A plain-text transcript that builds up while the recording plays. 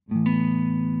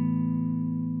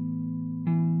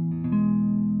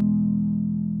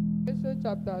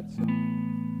chapter 2.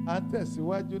 À ń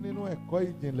tẹ̀síwájú nínú ẹ̀kọ́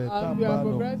ìjìnlẹ̀ tá a And we bá are lọ.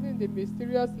 progressing the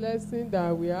mysterious lesson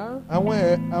that we are.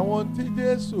 Àwọn tí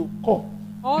Jésù kọ̀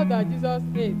All that Jesus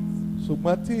ate,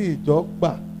 ṣùgbọ́n tí ìjọ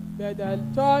gbà. that the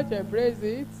church embraced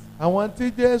it. Àwọn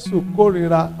tí Jésù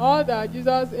kórìíra All that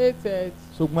Jesus hated,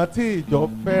 ṣùgbọ́n tí ìjọ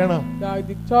fẹ́ràn. that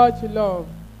the church loved.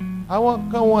 Àwọn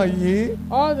nǹkan wọ̀nyí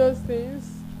All those things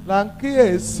là ń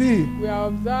kíyèsí we are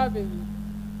observing.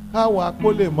 káwa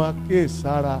kó lè máa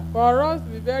kíyèsára. For us to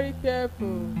be very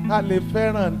careful. Ká lè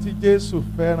fẹ́ràn tí Jésù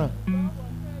fẹ́ràn.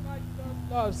 Whatever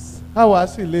Jesus loves. Káwa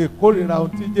sì lè kórìíra ohun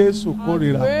tí Jésù And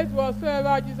kórìíra. to hate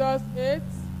whatsoever Jesus ate.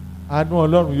 Àánú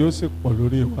Ọlọ́run yóò sì pọ̀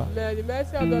lórí wa. May the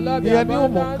mercy of the Lord be Ìyẹn ni ó mú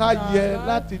abundant ká in our yẹ lives.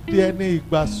 láti di ẹni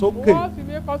ìgbàsókè What will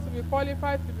make us to be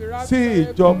qualified to be sí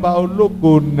raptured ìjọba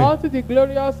ológo nì. unto the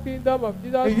glorious kingdom of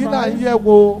Jesus Èyí là ń Christ. yẹ̀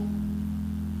wò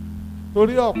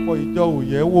torí ọ̀pọ̀ ìjọ ò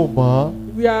yẹ̀ wò mọ́.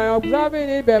 We are observing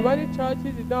it, but many churches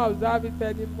did not observe it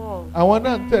anymore. Àwọn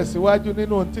náà ń tẹ̀síwájú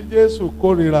nínú ohun tí Jésù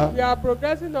kórìíra. We are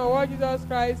progressing on what Jesus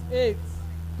Christ ate.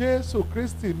 Jésù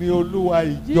Kristi ni Olúwa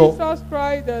ìjọ. Jesus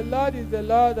Christ, the Lord, is the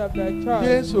Lord of the church.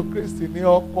 Jésù Kristi ni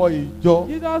ọkọ ìjọ.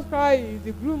 Jesus Christ is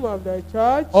the groom of the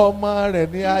church. Ọmọ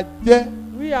rẹ̀ ni a jẹ́.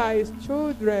 We are his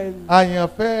children.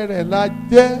 Àyànfẹ́ rẹ̀ la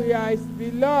jẹ́. We are his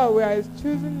beloved. We are his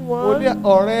chosen Wòlíì one.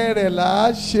 ọ̀rẹ́ rẹ̀ là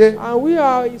á ṣe. And we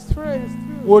are his friends too.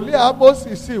 Wòlíì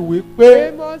Ámósì sì wí pé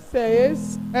Amos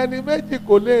says, ẹni méjì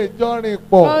kò lè jọrin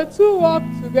pọ̀. and two walk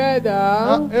together,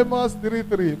 Amos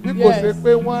 3:3 bí kò ṣe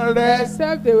pé wọ́n rẹ́.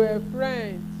 except they were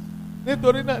friends.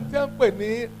 Nítorí náà tí wọ́n ń pè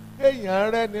ní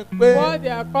kéèyàn rẹ́ ni pé What they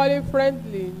are calling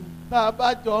friendly, tá a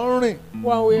bá jọ ń rìn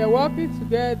when we are walking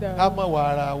together, ká mọ̀ wà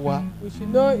ara wa. we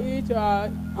should know each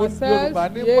ourselves, Yorùbá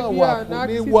ní behavior mọ̀ wà and fún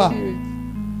attitude. níwà.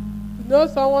 To know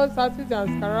someone's attitude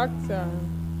and character.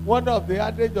 One of the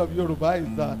adage of Yoruba is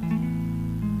that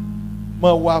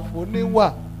mọ̀ wà fún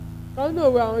níwà. Don't know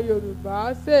where our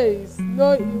Yoruba says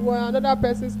know one another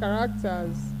person's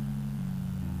characters.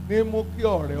 Ní mú kí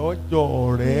ọ̀rẹ́ ọjọ́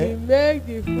ọ̀rẹ́. We make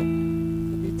the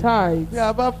to be tight. Bí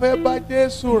a bá fẹ́ bá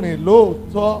Jésù rìn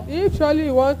lóòótọ́, If surely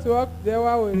you want to walk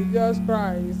together with Jesus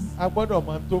Christ, a gbọ́dọ̀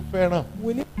mọ̀ tó fẹ́ràn.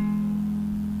 we need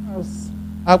us.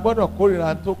 A gbọ́dọ̀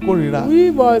kórìíra tó kórìíra.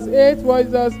 We must hate what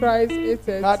Jesus Christ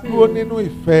hated Ká dúró too, nínú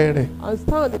ìfẹ́ rẹ̀. and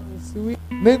stand in his will.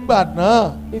 Nígbà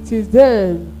náà It is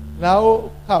then la ó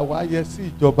kà wá yẹ sí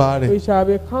ìjọba we rẹ̀. shall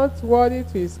be counted worthy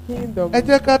to his kingdom. Ẹ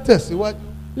jẹ́ ká tẹ̀síwájú.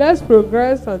 Let's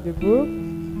progress on the book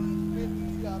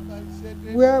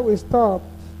where we stopped.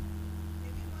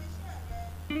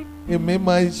 Èmi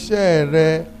mọ iṣẹ́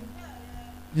rẹ.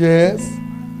 Yes.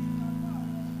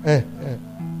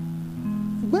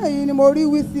 ṣùgbọ́n èyí ni mo rí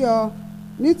wí sí ọ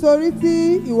nítorí tí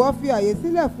ìwọ fi àyè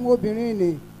sílẹ̀ fún obìnrin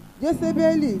nì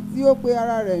Jésébélì tí ó pe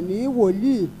ara rẹ̀ ní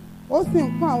wòlíì, ó sì ń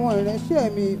pọ́n àwọn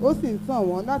ìránṣẹ́ mi, ó sì ń tàn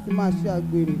wọ́n láti máa ṣe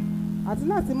àgbèrè àti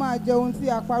láti máa jẹ ohun tí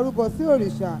a parúbọ sí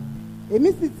òrìṣà.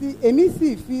 Èmi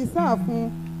sì fi sáà fún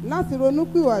láti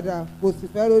ronúpìwàdà, kò sì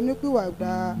fẹ́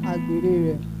ronúpìwàdà àgbèrè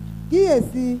rẹ̀.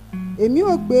 Kíyèsí, èmi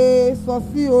ò gbé e sọ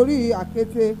sí orí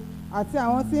àkéte, àti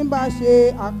àwọn tí ń bá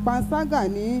ṣe àpanṣágà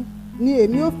ni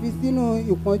èmi ò fi sínú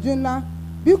ìpọ́njú ńlá,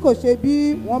 bí kò ṣe bí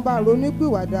wọ́n bá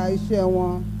ronúpìwàdà iṣẹ́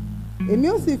wọn. Èmi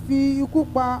ò sì fi ikú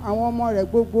pa àwọn ọmọ rẹ̀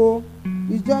gbogbo.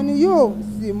 Ìjọ ni yóò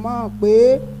sì mọ̀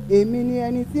pé èmi ni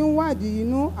ẹni tí ń wádìí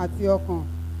inú àti ọkàn.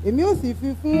 Èmi ò sì fi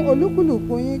fún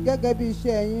olúkúlùkù yín gẹ́gẹ́ bí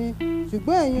iṣẹ́ yín.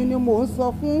 Ṣùgbọ́n ẹ̀yin ni mò ń sọ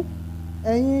fún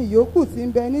ẹ̀yin ìyókù tí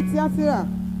ń bẹ ní Tíátírà,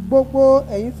 gbogbo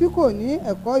ẹ̀yin tí kò ní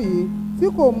ẹ̀kọ́ yìí, tí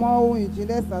kò mọ ohun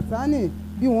ìjìnlẹ̀ Sátánì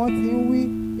bí wọ́n ti ń wí.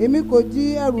 Èmi kò di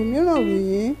ẹrù mìíràn rù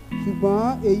yín,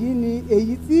 ṣùgbọ́n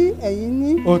èyí tí ẹ̀yin ní.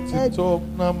 Ó ti tó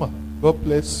námà. God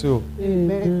bless you.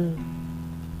 Amen.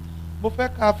 Mo fẹ́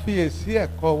ká fiyèsí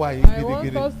ẹ̀kọ́ wa yìí I want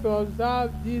gidigidi. us to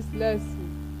observe this lesson.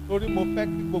 Torí mo fẹ́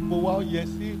kí gbogbo wa ó yẹ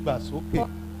sí ìgbàsókè.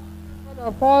 All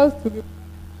of us to be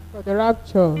for the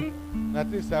rapture.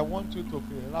 That is, I want you to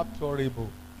be rapturable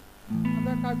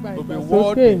To be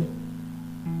worthy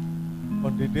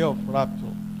on the day of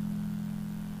rapture.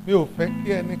 Mi ò fẹ́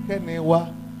kí ẹnikẹ́ni wá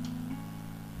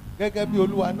gẹ́gẹ́ bí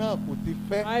Olúwa náà kò ti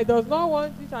fẹ́. I does not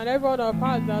want each and every one of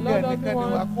us. The Kí Lord doesn't ẹnikẹ́ni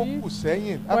wá kó want kù it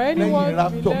sẹ́yìn for anyone lẹ́yìn to be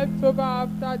rapture. left over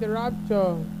after the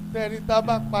rapture. Tẹ́rí tá a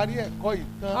bá parí ẹ̀kọ́ yìí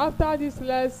tán, After this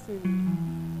lesson,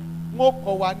 wọ́n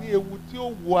kọ́ wa ní ewu tí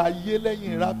ó wo ayé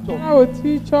lẹ́yìn rapture. I will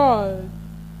teach us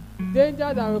the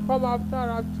danger that will come after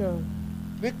rapture.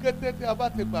 Ní kété tí a bá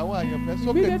ti gbà àwọn àyànfẹ́ sókè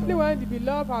Immediately tán, when the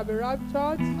beloved have been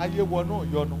raptured, ayé wọnú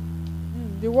ìyọnu.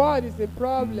 the world is a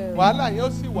problem. Wàhálà yẹn ó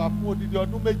sì wà fún odidi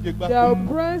ọdún méje There gbáko. will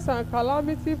praise and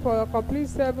calamity for a complete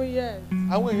 7 years.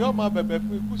 Àwọn èèyàn máa bẹ̀bẹ̀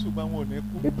fún ikú ṣùgbọ́n wọn ò ní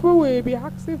kú. People will be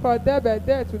asking for death, but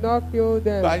death will not kill Ìgbà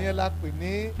them. yẹn la pè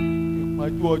ní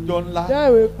ìpọ́njú ọjọ́ ńlá.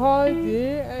 Then we call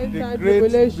the end The time great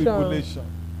tribulation. tribulation.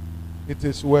 It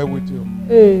is well with you.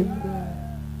 Amen.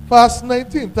 Verse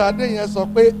 19 tá a dé yẹn sọ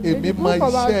pé In èmi the mọ book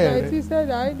of iṣẹ́ Acts rẹ. 19 said,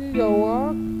 I need your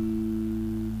work.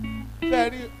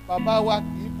 Sẹ́ẹ̀rí bàbá wa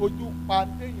kì í fojú pa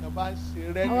téèyàn bá ń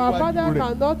ṣe rẹ́ Our Father níwájú rẹ̀.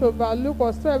 cannot overlook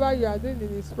whatsoever you are doing in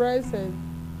His presence.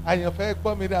 Àyànfẹ́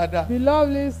gbọ́ mi dáadáa.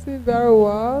 Beloved, listen very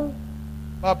well.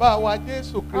 Bàbá wa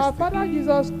Jésù Our Kristi. Father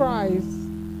Jesus Christ,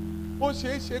 Ó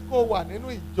ṣeé ṣe kó wà nínú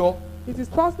ìjọ. it is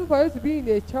possible for you to be in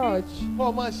a church Kó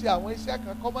o máa ṣe àwọn iṣẹ́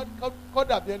kan kó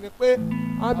dàbí ẹni pé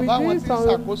and be bàbá wọn doing ti ń some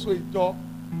ṣàkóso ìjọ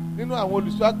nínú àwọn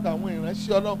olùṣọ́ àgbà àwọn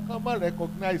ìránṣẹ́ Ọlọ́run kán má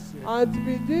recognize ẹ̀. and to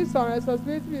be doing some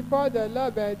responsibility before the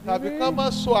Lord, but Tàbí kán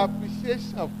má show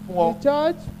appreciation fún ọ. the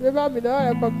church member may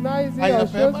not recognize it or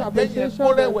Àyànfẹ́ shows má jẹ́ yẹn appreciation. kó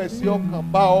for rẹ̀wẹ̀sì you.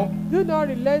 ọkàn bá ọ. Do not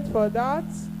relent for that.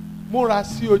 Múra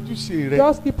sí ojúṣe rẹ.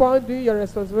 Just keep on doing your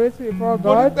responsibility before Torí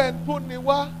God. bẹ́ẹ̀ tó ni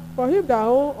wá. For Him that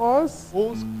owns us,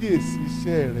 Ó ń kíyèsí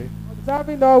iṣẹ́ rẹ.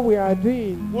 observing all we are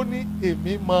doing. Ó ní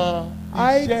èmi mọ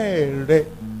I- iṣẹ́ rẹ.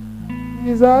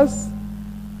 Jesus,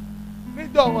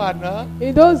 Níjọ́ àná,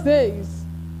 in those days,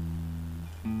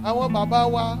 àwọn bàbá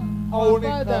wa our orin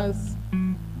kan. fathers,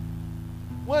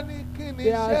 Wọ́n ní kí ni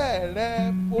They are- iṣẹ́ rẹ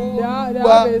they have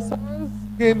Olúwa? a song.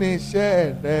 Kí ni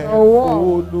iṣẹ́ rẹ Your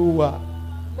work. Olúwa?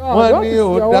 Lord, Wọ́n what ní is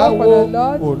your ó work dáwó for the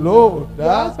Lord? olóòdá. You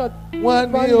ask for Wọ́n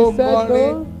ní money, ó you said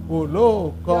kọrin no.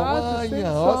 olóòkọ. You ask to Wọ́n sing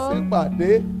yàn ọ́ song.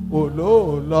 sípàdé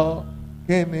olóòlọ.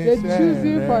 Kí ni They iṣẹ́ choose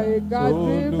you for a rẹ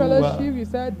gathering Olúwa? fellowship. You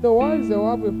said, no, what is the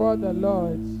work before the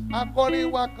Lord?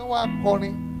 Akọrin wa kan wá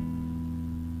kọrin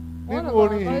One nínú of our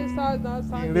orin yìí. ministers now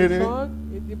sang a Ìrere. song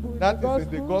in the book, That the is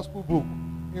in the gospel book.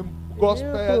 In new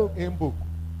gospel book. hymn book.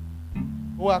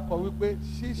 Ó wá kọ wípé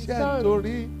ṣiṣẹ́ Song.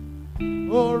 torí The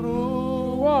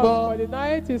òru work gbọ́. for the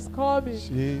night is coming.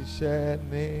 Ṣiṣẹ́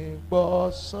ní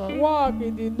gbọ̀sán. Walk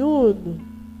in the noon.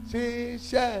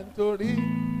 Ṣiṣẹ́ nítorí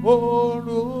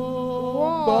òru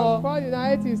Walk gbọ́. for the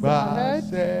night is ahead.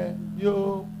 Gbàṣẹ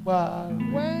yóò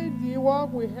parí. When the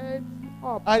work will end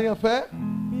up, Àyànfẹ́,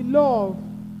 beloved,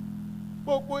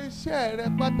 gbogbo iṣẹ́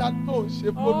rẹ pátá tó ń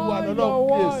ṣe fólúwa all your lọ́lọ́run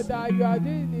work kíyèsí. that you are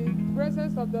doing in the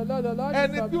presence of the Lord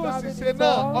Ẹni is tí ó sì observing ṣe it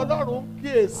náà all. Ọlọ́run ń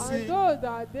kíyèsí. And those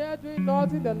that they are doing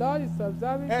nothing, the Lord is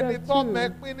observing Ẹni them tó too.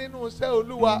 mẹ́pín nínú iṣẹ́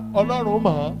Olúwa Ọlọ́run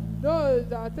mọ̀ ọ́n. Those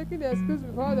that are taking the excuse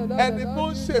before the Lord, Ẹni the tó ń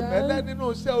Lord knew ṣèmẹ́lẹ́ them. nínú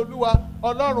iṣẹ́ Olúwa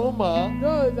Ọlọ́run mọ̀ ọ́n.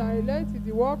 Those that relent to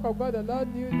the work of God, the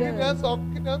Lord knew Kí ni ẹ them. sọ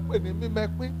kí ni ẹ ń pè ní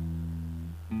mímẹ́pín?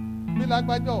 Bí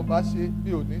lágbájá ò bá ṣe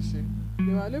mi ò ní ṣe.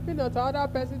 They were looking at other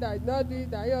person that is not doing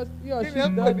that he or Kí she ni ẹ is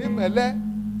ń pè not ní doing.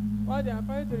 mẹ́lẹ́? What they are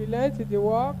trying to relent to the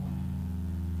work.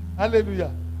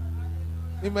 Hallelujah.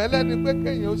 Ìmẹ́lẹ́ ni pé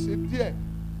kéèyàn ó ṣe díẹ̀.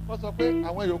 Wọ́n sọ pé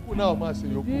àwọn yòókù náà máa ṣe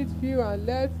yòókù. Did few and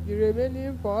let the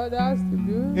remaining for others to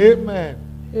do. Amen.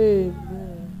 Amen.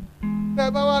 Tẹ́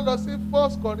ẹ bá wá lọ sí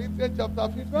 1 Corinthians chapter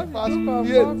 15 Go to verse the book of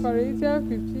 58. 1 Corinthians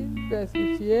 15 verse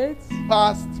 58.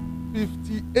 Verse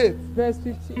 58. Verse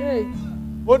 58.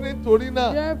 Ó ní torí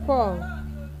náà Therefore,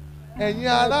 ẹ̀yin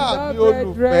ará mi beloved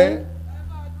olùfẹ́ brethren,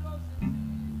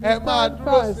 ẹ máa stand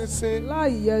dúró fast. ṣinṣin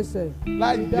láì yẹsẹ̀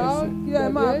láì without yẹsẹ̀. kí ẹ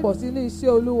máa pọ̀ sí ní iṣẹ́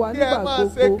olúwa Kí ẹ nígbà máa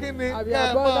ṣe gbogbo. kí ni and be kí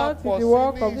ẹ máa abundant pọ̀ in the sí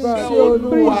work ní of iṣẹ́ God. Iṣẹ́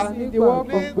Olúwa Increase in the work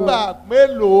of nígbà God.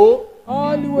 mélòó?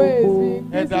 Always Gbogbo.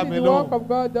 be Ẹ dá increasing mi in the work lóhùn. of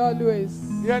God always.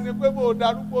 Ìyẹn ni pé bó o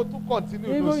darúgbó tún kọ̀ntínú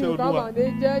inú Even iṣẹ́ you come Olúwa. and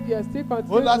aged, you are still Ó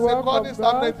continuing la the ṣe work kọ́ ní of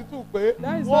Psalm God. 92 pé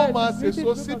That is wọ́n why máa it is ṣèso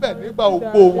written in síbẹ̀ the nígbà book ògbó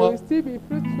that they wọn. will still be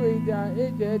fruitful in their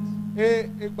aged.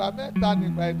 Ìgbà mẹ́ta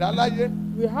nígbà ìdáláyé.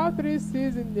 We have 3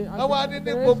 seasons in the Wọ́n wá ní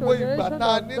ní gbogbo ìgbà tá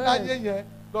a ní láyé yẹn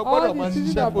lọ gbọ́dọ̀ All máa the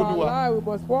seasons ṣiṣẹ́ of our f'Olúwa. life,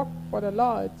 we must work for the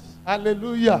Lord.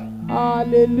 Hallelujah.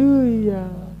 Hallelujah.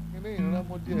 Kìíní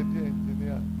ìrànmú díẹ̀díẹ̀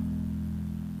engineer.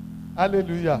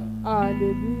 Hallelujah.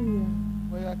 Hallelujah.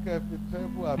 Bóyá kẹ́ ẹ fi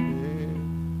tẹ́bù àbí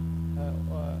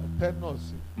tẹ́nọ̀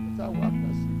sí sáwà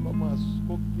kan sí kọ́ máa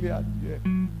kó clear díẹ̀.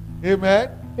 Amen.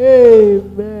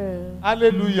 Amen.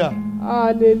 Hallelujah.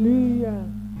 Hallelujah.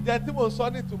 Ìjẹ́ tí mo sọ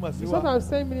ní ìtumọ̀ sí It's wa. what I'm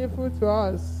saying meaningful to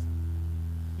us.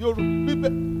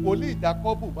 Bíbẹ̀ wòlíì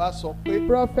Jákọ́bù bá sọ pé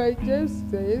Prophet James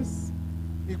says,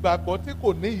 ìgbàgbọ́ tí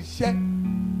kò ní iṣẹ́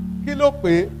kí ló pè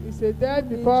é? it's a dead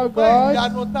before Ṣùgbọ́n God.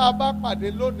 ìyanu tá a bá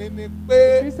pàdé lónìí ni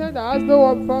pé Christian that has no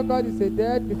one before God is a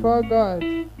dead before God.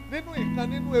 nínú ìkan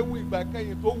nínú ewu ìgbà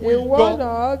kẹyìn tó wù In one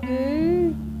ìjọ of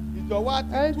the ìjọ wa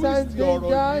ti end time twist ọ̀rọ̀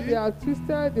danger, they yìí have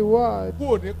twisted the word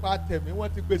kúrò nípa tẹ̀mí wọ́n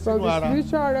ti gbé from sínú the ara.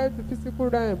 spiritual realm to physical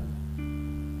realm.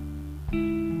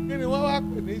 Kí ni wọ́n wá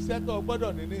pè ní iṣẹ́ tó o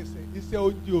gbọ́dọ̀ ní ìsìn iṣẹ́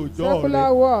oúnjẹ òòjọ́ Secular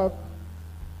rẹ. work.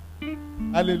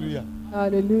 Hallelujah.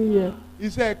 Hallelujah.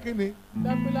 Iṣẹ́ kí ni?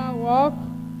 Secular work.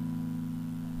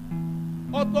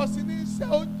 Ọ̀tọ̀ sí ní iṣẹ́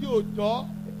oúnjẹ òòjọ́.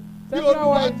 secular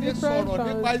Olúwa work ti is different sọ̀rọ̀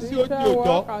nípa from iṣẹ́ spiritual oúnjẹ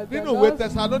òòjọ́ work, as the nínú ìwé Lord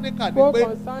Tẹsalóníkà ni spoke pé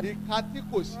concerning ìka tí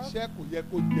kò ṣiṣẹ́ kò yẹ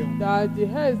kó jẹun. that the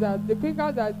hands that the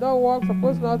fingers that don't work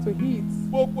supposed not to eat.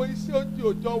 Gbogbo iṣẹ́ oúnjẹ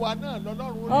òòjọ́ wa náà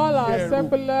lọ́lọ́run rí All ti our ẹ̀rù.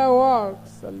 secular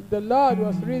works, the Lord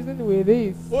was reasoning with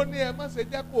this. Ó ní ẹ má ṣe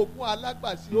jẹ́ kó ogún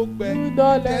alágbàsí ó gbẹ Do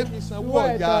not let jẹ́ fi the sanwó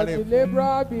sweat ọ̀yà of rẹ̀ the fún.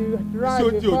 laborer be dry Iṣẹ́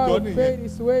oúnjẹ before òòjọ́ he nìyẹn. paid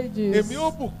his wages. Èmi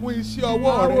ó bùkún iṣẹ́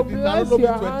ọwọ́ I rẹ will ní bless Deuteronomy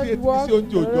your 28 handwork, iṣẹ́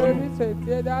oúnjẹ òòjọ́ nù. Deuteronomy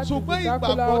 28, that is the Ṣùgbọ́n secular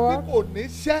ìgbàgbọ́ tí work. kò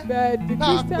níṣẹ́ But the tá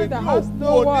a pè Christian ní that has òkú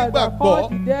no word that onígbàgbọ́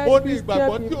called the dead ó ní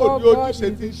ìgbàgbọ́ Christian tí ò before ní God ojúṣe is tí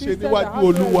the ń ṣe Christian that níwájú has no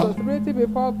Olúwa. responsibility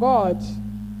before God.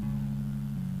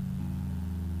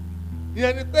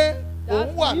 Ìyẹn ni pé That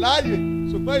òun wà is- láàyè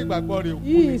ṣùgbọ́n ìgbàgbọ́ rẹ̀ ò kú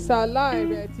He ni. is alive,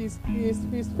 but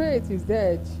his faith is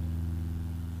dead.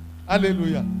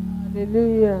 Hallelujah.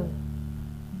 Hallelujah.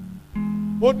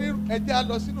 Ó ní ẹjẹ́ á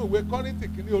lọ sínú ìwé Kọ́ríńtì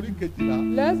kìíní orí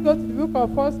 12. Let's go to the book of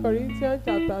 1 Corinthians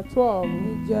chapter 12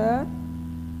 ǹjẹ́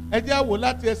Ẹjẹ́ á wò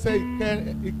láti ẹsẹ̀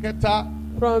ìkẹta.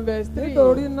 from verse 3.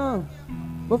 nítorí náà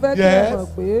mo fẹ́ kí ẹ Yes. mọ̀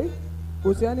pé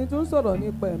kò sí ẹni tó ń sọ̀rọ̀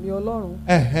nípa ẹ̀mí Ọlọ́run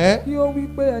Ẹ̀hẹ́. kí ó wí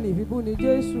pé ẹni ìfibú ni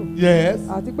Jésù Yes.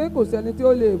 àti pé kò sí ẹni tí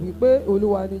ó lè wí pé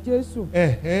Olúwa ni Jésù bí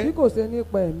Ẹ̀hẹ́. kò sí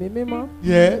nípa ẹ̀mí mímọ́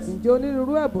Yes. ǹjẹ́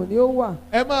onírúurú ẹ̀bùn ni ó wà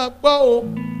Ẹ máa gbọ́ o.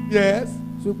 Yes.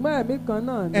 ṣùgbọ́n ẹ̀mí kan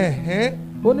náà ni Ẹ̀hẹ́.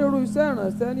 onírúurú iṣẹ́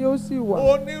ìránṣẹ́ ni ó sì wà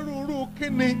Onírúurú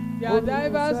kíni There are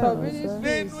divers of nínú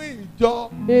ministries ìjọ.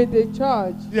 in the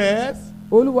church. Yes.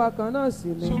 Olúwa kan náà sì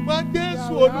ni Ṣùgbọ́n Jésù Yeah,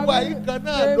 we Olúwa have yìí kan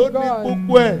náà same ló ní God.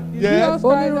 gbogbo ẹ̀. Is Yes. Jesus Christ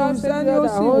Onírúurú that iṣẹ́ Savior ni ó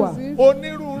that sì owns wà. it?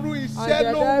 Onírúurú iṣẹ́ And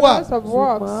ló the wà. divers of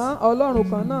works. ṣùgbọ́n Ọlọ́run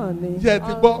kan náà ni Jẹ́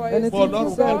ti gbọ́ ẹni tí bọ́ ń Ọlọ́run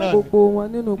ṣiṣẹ́ kan náà ni. gbogbo wọn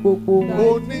nínú gbogbo wọn.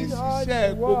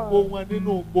 Oníṣiṣẹ́ gbogbo wọn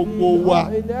nínú gbogbo wa.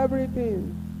 In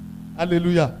everything.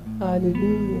 Hallelujah.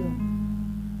 Hallelujah.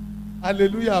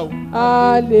 Hallelujah o.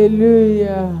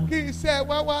 Hallelujah. Kí iṣẹ́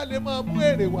wa wá lè máa mú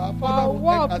èrè wá For fọ́lọ́run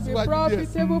work ẹ̀ka to be síwájú díẹ̀.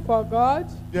 profitable for God,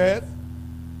 Yes.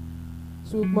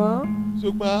 ṣùgbọ́n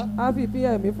Ṣùgbọ́n a fi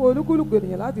ẹ̀mí fún olúkúlùkù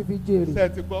ènìyàn láti fi jèrè. ṣe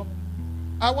ti gbọ́.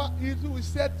 Àwa irú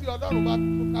iṣẹ́ tí Ọlọ́run bá fi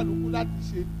fún kálukú láti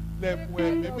ṣe lẹ̀mú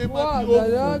ẹ̀mí the mímọ́ work tí ó the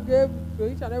fún. Lord gave to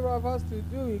each and every of us to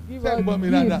do, He give Ṣé us gbọ́ mi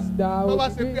dáadáa? gifts that Tó bá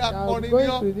will ṣe be pé that will akọrin go ní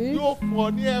ọ́ into this. yóò fún ọ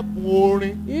ní ẹ̀bùn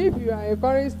orin. If you are a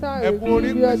chorister, He Ẹ̀bùn will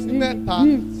orin give you a pín sí mẹ́ta.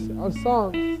 gift of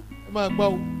songs. Ẹ máa gbọ́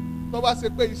o. Tó bá ṣe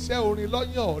pé iṣẹ́ orin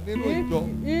lọ́yàn ọ́ nínú ìjọ.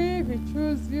 If He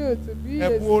choose you to be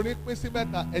Ẹ̀bùn a, orin pín sí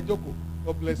mẹ́ta. Ẹ jókòó.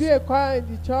 God bless be you. a choir in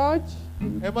the church,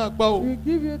 Ẹ máa gbọ́ o. we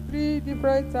give you 3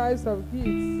 different types of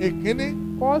gifts.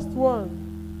 Èkíní, First one,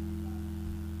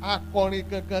 akọrin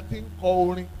gangan tí ń kọ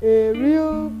orin. a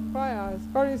real choirs,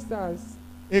 choristers.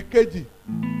 Èkejì,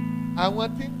 àwọn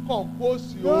tí ń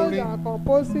compose Those orin. that are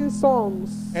composing songs.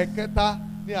 Ẹ̀kẹta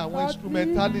ni àwọn Thirdly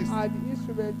instrumentalists. are the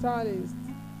instrumentalists.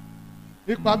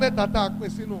 Ipa mẹ́ta tá a pín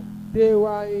sínú. They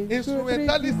were in 2, 3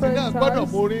 Instrumentalist different náà gbọ́dọ̀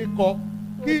types. mọ orin kọ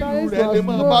kí ìlú Instrumentalist rẹ̀ lè must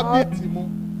máa know bá how- bíìtì mu.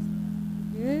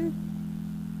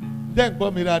 Jẹ́ ń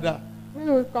gbọ́ mi dáadáa. We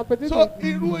will compete So with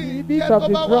irú the beat iṣẹ́ of tó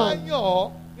the bá wá drum. yàn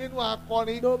ọ́ nínú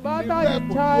akọrin No irú matter ẹ̀bùn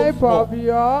the tó type fọ̀. of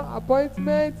your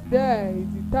appointment, there is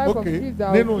the type of Okay, gift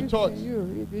that nínú will give church. to you.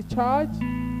 In the church,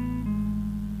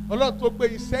 Ọlọ́run tó gbé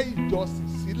iṣẹ́ ìjọsìn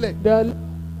sílẹ̀. the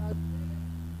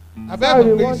Àbẹ́mọ̀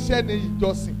pé wọ́n- iṣẹ́ ni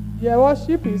ìjọsìn. yeah,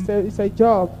 worship is a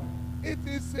job. It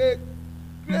is a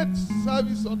great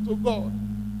service unto God.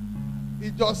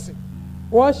 Ìjọsìn.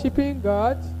 Worshiping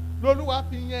God. Lolúwa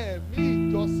fi yan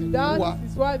ẹ̀mí ìjọsìn fún wa. That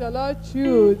is why the Lord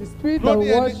chose the spirit of Lónìí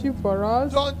ẹni- worship for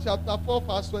us. John chapter 4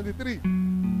 verse 23.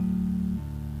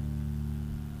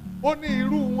 Ó ní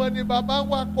irú wọn ni bàbá ń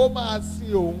wá kó máa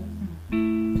sin òun.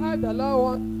 How the Lord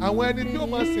wants Àwọn ẹni tí ó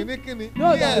máa sìn ní kíni?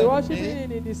 those Ní that are ẹ̀mí worshiping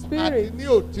Him in the àti spirit ní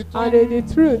òtítọ́. and in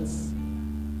the truth.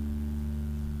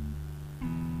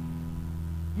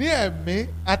 Ní ẹ̀mí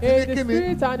àti ní In the kíni?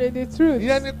 spirit and in the truth.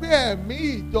 Ìyẹn ni pé ẹ̀mí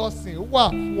ìjọsìn wà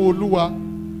fún Olúwa.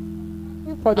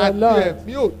 For the Àti Lord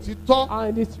ẹ̀mí òtítọ́.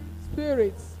 and the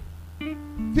spirit.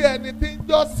 Tí ẹni tí ń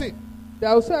jọ́sìn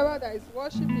That whosoever that is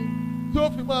worshiping, tí ó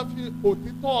fi máa fi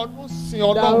òtítọ́ ọdún sin that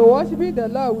will Ọlọ́run. worshiping the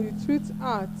Lord with the truth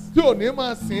heart, Tí ò ní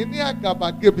máa sìn ní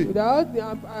àgàbàgebè. without the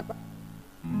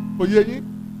Kò yé yín?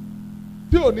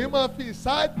 Tí ò ní máa fi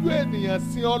ìṣáájú ènìyàn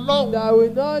sin Ọlọ́run. that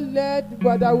will not let,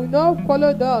 but that will not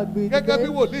follow God with Gẹ́gẹ́ bí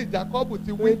the, wòlíì Jákọ́bù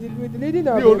ti wí with the leading ní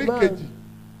of orí a kejì. man.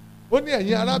 Ó ní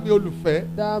ẹ̀yin ará mi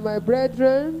olùfẹ́. That my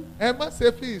brethren, Ẹ má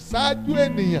ṣe fi ìṣáájú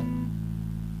ènìyàn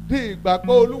di ìgbàgbọ́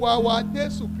Olúwa wa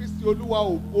Jésù Kristi Olúwa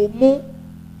ògo mú.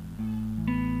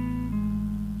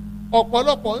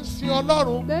 Ọ̀pọ̀lọpọ̀ ń sin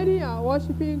Ọlọ́run many are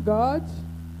worshiping God,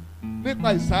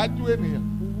 nípa ìṣáájú ènìyàn.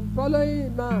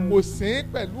 following man, Kò sìn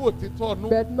pẹ̀lú òtítọ́ ọ̀nù.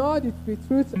 but not with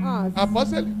truth heart.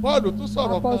 Àpọ́sẹ̀lì Pọ́ọ̀lù tún sọ̀rọ̀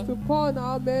kan. Apostle Paul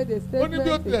now made a Ó ní bí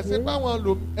ó statement tilẹ̀ ṣe pé again.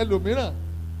 àwọn ẹlòmíràn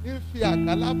ń fi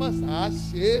àgálámọ̀sá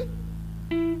ṣe é.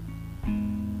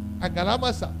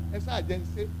 àgàlámọ̀sà ẹ sáà jẹ́ ń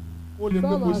ṣe mo lè pé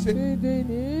Some mo are ṣe. still doing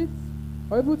it,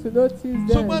 or able to notice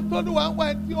ṣùgbọ́n them. t'Olúwa ń wá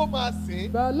ẹni tí ó máa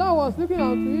sìn But the Lord was looking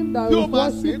unto him that tí ó would máa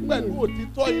worship sìn pẹ̀lú him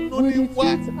òtítọ́ inú with ní the wá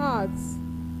truth heart.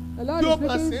 The Lord tí ó is máa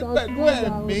looking sìn unto pẹ̀lú those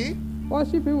that ẹ̀mí will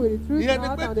worship him with the truth ìyẹn ni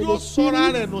heart pé and tí in ó the sọra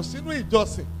rẹ̀ spirit nù sínú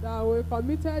ìjọsìn that will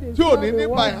committed tí ò himself ní ní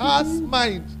in by heart worshiping,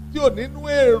 mind tí ò nínú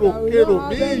èrò that will kèrò not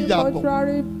mí have any ìyàtọ̀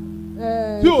contrary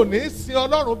tí ò ní sin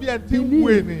Ọlọ́run bí ẹni tí ń wu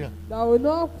belief, ènìyàn that will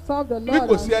not serve the bí Lord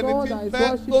kò as sí ẹni someone tí that ń is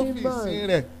fẹ́ tó worshiping fi ìsìn man.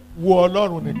 rẹ̀ wo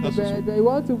Ọlọ́run nìkan But ṣoṣo. you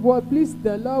want to please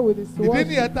the Lord with his ìdí worship.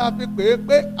 nìyẹn tá a fi pè é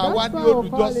pé àwa ní why we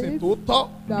call olùjọsìn it tó tọ́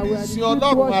That we tí are ń the sin true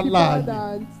Ọlọ́run worshiper alààyè.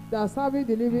 that are serving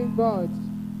the living God.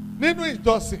 Nínú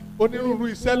ìjọsìn onírúurú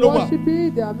iṣẹ́ In ló wà.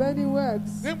 worshiping, there are many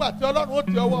works. Nígbà tí Ọlọ́run ó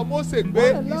ti ọwọ́ Mósè gbé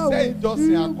When the Lord iṣẹ́ will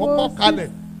ìjọsìn do àkọ́kọ́ Moses kalẹ̀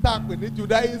tá a pè ní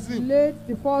Judaism. Late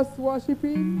the first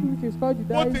worshiping, which is called Ó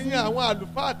ti yan Judaism. àwọn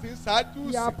àlùfáà tí ń ṣáájú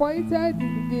He sí. appointed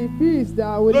the priests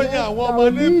that will, Ló yan àwọn that ọmọ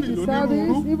will lead Léfì the lónírúurú.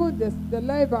 service, even the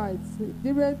Levites,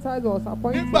 different types was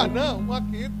appointed. Nígbà náà wọn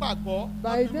kì í pàgọ́ By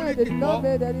àbí then they bíríkì did not kọ́.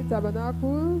 make any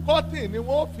tabernacle. Kọ́tìn ni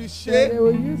wọ́n fi ṣe They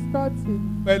will use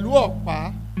cotton pẹ̀lú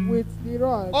ọ̀pá. with the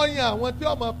rod. Ó yan àwọn tí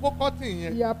ó máa kó kọ́tìn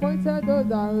yẹn. He appointed those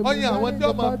that will Ó be yan àwọn running tí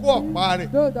ó the máa kó cotton, ọ̀pá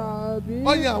rẹ̀. those that will be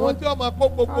Ó yan àwọn tí ó máa kó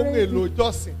gbogbo ohun carrying èlò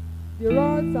ìjọsìn. the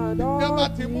rods and Tí wọ́n all bá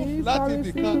the ti move láti service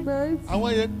ibì kan, instruments.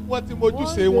 àwọn yẹn wọ́n ti Once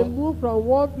mojúṣe they wọn. move from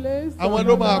one place to Àwọn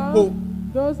ló máa another, kó.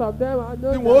 those of them are Tí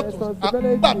know wọ́n ó their tún responsibility.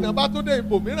 nígbà tí wọ́n bá tún dé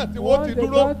ibòmíràn tí wọ́n Once ti they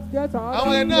dúró. get another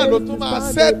Àwọn yẹn náà ló place tún to máa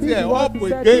stand, set they ẹ̀ be the one up to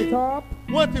set again. it up.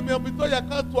 Wọ́n ti mi omi tó yẹ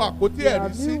ká to àpótí They ẹ̀rí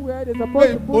have sí. knew where they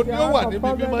supposed to Pé put the òní ó wà ark of níbi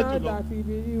mímọ́ covenant jùlọ. that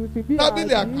it will be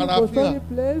Tábìlì at àkàrà the fi hàn. holy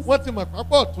place. Wọ́n ti mọ̀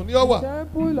pápá ọ̀tún ní ó wà.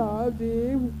 Temple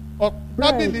of the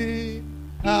Tábìlì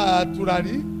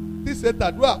tùràrí tí ṣe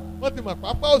tàdúrà wọ́n ti mọ̀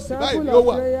pápá òsì báyìí temple ni ó of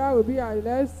wà. prayer will be at the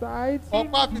left side.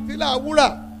 Ọ̀pá fìtílà wúrà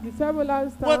The seven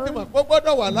wọ́n ti mọ̀ lampstands, pé ó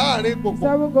gbọ́dọ̀ wà láàrin the gbogbo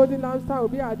seven golden lampstands will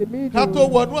be at the ká tó middle.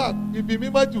 wọnú ibi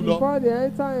mímọ́ jùlọ. Before they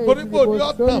enter Torí into pé the òní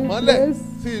most ọ̀tàn holy mọ́lẹ̀ place,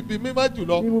 sí ibi mímọ́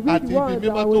jùlọ it will be àti the ibi one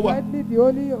mímọ́ that tó will wà. lightly the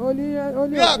holy Ní of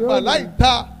the àgbàlá holy.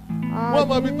 ìta wọ́n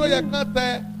mọ ibi tó yẹ kán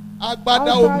tẹ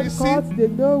agbada omi sí Outside court, they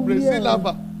know Brazil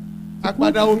lava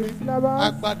agbada omi syllabus.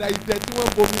 agbada ìjẹ tí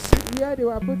wọ́n bomi sí. where they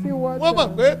were putting water. Wọ́n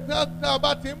mọ̀ pé tí a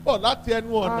bá ti ń bọ̀ láti ẹnu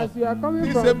ọ̀nà As you are coming tí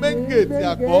í from ṣe main gate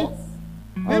àgọ́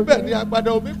níbẹ̀ ni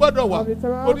agbada omi gbọ́dọ̀ wà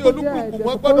torí olúkúlùkù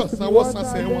wọn gbọ́dọ̀ sanwó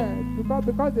sanṣẹ́ wọn.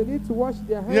 Because they need to wash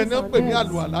their hands Ìyẹn náà ń and pè ní heads.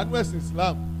 àlùwàlá nínú ẹ̀sìn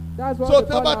Islam. That's what So they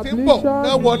tí wọ́n bá call ti ń bọ̀ ablution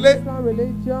ká in wọlé Islam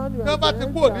religion. tí wọ́n bá ti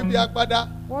kúrò níbi agbada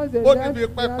Once they ó left níbi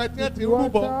pẹpẹ that tí wọ́n with ti the ń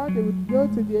rúbọ. water, they would go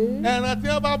to the Ẹran tí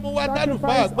wọ́n bá mú wá tálùfáà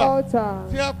sacrifice àgbà altar.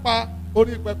 tí wọ́n pa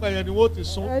orí pẹpẹ yẹn ni wọ́n ti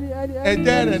sún. Ẹ̀jẹ̀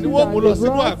Ẹ̀jẹ̀ rẹ̀ ni wọ́n mú lọ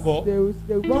sínú àgọ́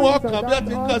tí wọ́n kàn bí wọ́n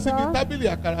ti ń kan síbi tábìlì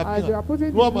àkàrà as they are fihàn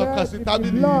putting ni wọ́n the máa kan blood, sí the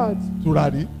tábìlì blood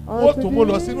tùràrí wọ́n onto tún mú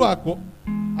lọ the sínú àgọ́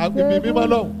ibi table, mímọ́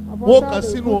lọ́hùn and wọ́n after kan they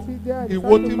sínú put it there, the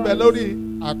ìwo tí ń bẹ sacrifice, lórí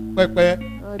pẹpẹ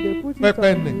and they put it pẹpẹ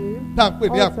on nì the tá à ń pè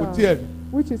ní altar, àpótí ẹ̀rí.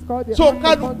 which is called the So Ark of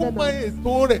kálukú mọ Covenant.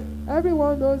 ètò rẹ̀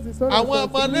Everyone knows the sort of àwọn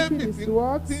ọmọ Léfì responsibility is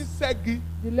works. tí ń ṣẹ́gi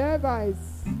The Levites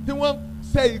tí wọ́n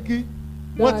ṣẹ́ igi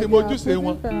wọ́n ti mójúṣe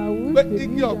wọn pé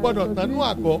igi ọ̀gbọ́dọ̀ tánú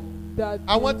àgọ́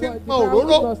àwọn tí ń pọn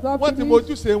òróró wọ́n ti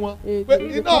mójúṣe wọn pé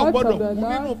iná ọ̀gbọ́dọ̀ kú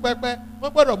nínú pẹpẹ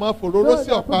wọ́n gbọ́dọ̀ máa fòróró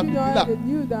sí ọ̀pá fìtílà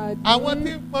àwọn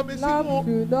tí ń pọnmi sínú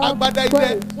agbada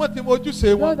ilẹ̀ wọ́n ti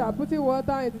mójúṣe wọn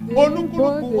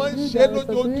olúkúlùkù wọn ń ṣe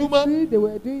lójoojúmọ́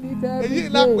èyí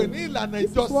la pè ní ìlànà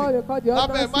ìjọsìn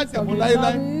lábẹ́ májẹ̀mú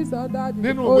láéláé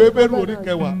nínú ìwé Hébérù orí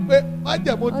kẹwàá pé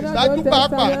májẹ̀mú ti ṣáájú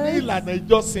pàápàá ní ìlànà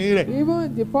ìjọsìn rẹ̀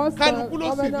kálukú ló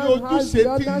sì ní ojúṣe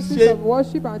tí ń ṣe.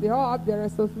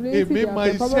 Èmi mọ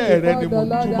iṣẹ́ rẹ ni mo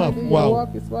túmọ̀ fún wa o.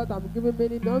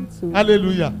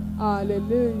 Hallelujah.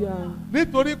 Hallelujah.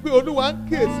 Nítorí pé Olúwa ń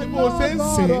kíyèsí bó ṣe ń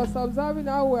sìn. God was observing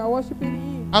how we are worshiping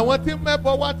Him. Àwọn tí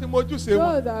mẹ́bọ wá ti mójúṣe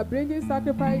wọn. Those that are bringing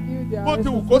sacrifice you, they Bó are ti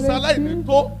wù kó ṣaláìní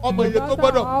tó ọmọ iye tó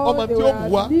gbọ́dọ̀ ọmọ tí ó mú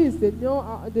wá. They know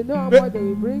how Pé- much they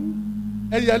will bring.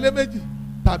 Ẹyẹlé méjì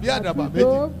tàbí àdàbà méjì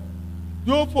Dove,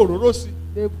 yóò fòróró sí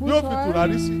they put yóò fi oil,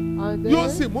 tùràrí sí and yóò then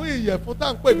sì mú ìyẹ̀fun tá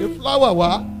à ń pè ní fúláwà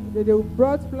wá. they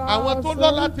brought flour. Àwọn tó also.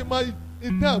 lọ láti mọ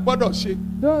ìtẹ́ gbọ́dọ̀ ṣe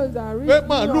Those that rich pé know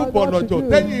màálù what to bọ̀lọ̀jọ̀ do.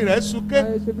 tẹ́yìn rẹ̀ súnké.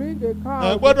 They should bring a cow,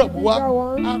 Àwọn gbọ́dọ̀ mú wá bigger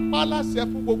one. apá láṣẹ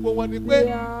fún gbogbo wọn ni pé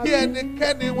They are- kí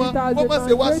ẹnikẹ́ni wọn It has kó má been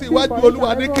ṣe wá sí mandated iwájú for each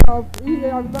Olúwa and ní every kí. one of-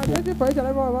 it has been mandated for each and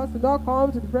every one of us to not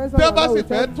come to the presence Bí wọ́n of bá God sì with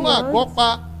fẹ́ empty tún àgọ́ hands.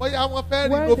 pa bóyá wọ́n fẹ́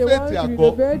When they renovate want to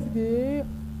àgọ́. renovate the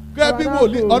Gẹ́gẹ́ bí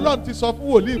wòlíì tabernacle, Ọlọ́run ti sọ fún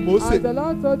wòlíì Mósè as the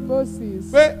Lord told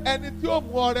Moses, pé ẹni tí ó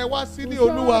mú ọrẹ wá sí ní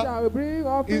 "Whosoever Olúwa that will bring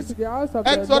offering is to the house of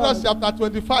the Exodus Lord." chapter The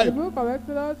 25 book of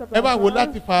Exodus chapter ẹ bá wò 5,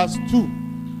 láti verse 2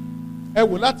 ẹ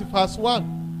wò láti verse 1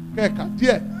 kẹ̀kà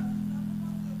díẹ̀.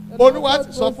 the Olúwa Lord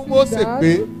ti told sọ fún Moses Mósè that,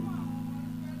 pé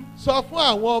sọ fún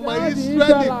àwọn ọmọ "Tell the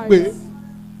Ísírẹ́lì pé Israelites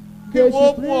kí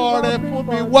wọ́n mú ọrẹ fún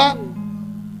mi wá.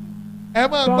 Ẹ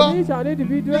máa gbọ́ From each and ní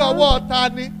individual. ọwọ́ ta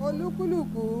ni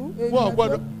olúkúlùkù wọ́n ènìyàn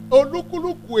gbọ́dọ̀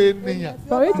olúkúlùkù ènìyàn.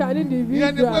 For each and Ìyẹn ni pé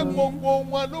individual. gbogbo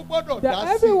wọn ló gbọ́dọ̀ dá That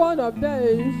sí. every one of them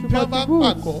should Tí wọ́n bá ń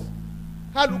pàgọ́, contribute.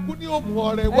 kálukú ní òmù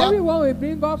ọrẹ wá. Everyone will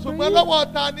bring up Ṣùgbọ́n free.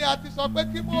 lọ́wọ́ ta ni a ti sọ pé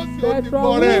kí Mósè ó But ti from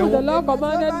gbọ́ rẹ̀ whom the o. Lord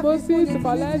commanded Moses to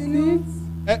collect it,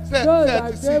 Ṣé those ẹ ti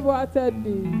that sí? gave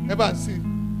heartedly. Ẹ bá ń sí.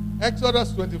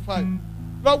 Exodus 25.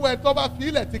 Lọ́wọ́ ẹ tó bá fi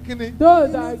ilẹ̀ ti kíni.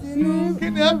 Those that give Kí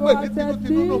ni ẹ pè ní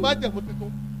tinútinú nù heartedly. májẹ̀mú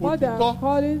tuntun? What they Òtítọ́ are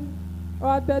calling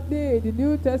heartedly in the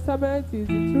New Testament is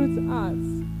the truth heart.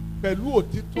 pẹ̀lú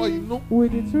òtítọ́ inú.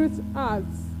 With the truth heart.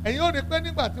 Ẹ̀yin ò rí pé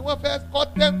nígbà tí wọ́n fẹ́ kọ́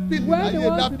tẹ́ḿpìlì When they láyé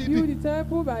want to build Dáfídì. the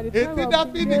temple by the Ètí time of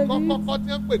Dáfídì David, kọ́kọ́ tí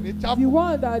wọ́n pè ní the chapel.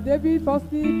 one that David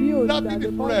firstly built, that Dáfídì the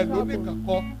fúnra ẹ̀ ló first nìkan chapel,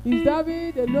 kọ́ is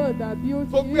David alone that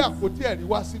built tó gbé it, àpótí ẹ̀rí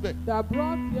wá síbẹ̀. that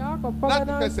brought the Ark of Láti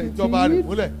Covenant fẹsẹ̀ into ìjọba rẹ̀ it,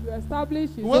 múlẹ̀. to establish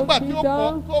his Ìwọ́n own gbà tí ó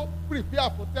kọ́ kingdom. tó prepare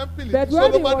fún tẹ́ḿpìlì But tí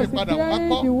when he Sólómọ́nì was padà wá preparing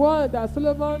kọ́, the one that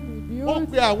Solomon ó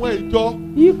rebuilt, pe àwọn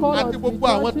ìjọ he called àti unto gbogbo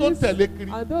the àwọn tó ń churches tẹ̀lé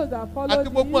kiri and those that àti followed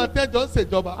gbogbo him, àtẹ́jọ́ ń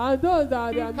ṣèjọba. and those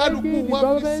that are Kálukú making the wọn fi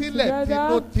government sílẹ̀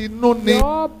together, tinútinú ni. they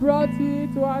all brought it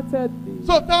heartedly.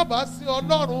 So tá a bá sin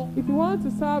Ọlọ́run, If you want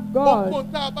to serve gbogbo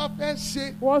God, tá a bá fẹ́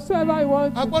ṣe, whatsoever you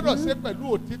want a to gbọ́dọ̀ ṣe do,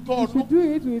 pẹ̀lú òtítọ́ you ọdún. should do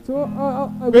it with,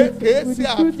 Pé kìí with ṣe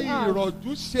the truth àfi heart,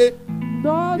 ìrọ̀jú ṣe,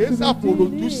 not kìí to be ṣàfòròjú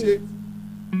doing ṣe, it.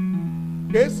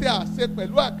 kìí ṣe àṣe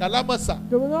pẹ̀lú àgálámọ̀sà.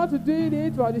 They will not to doing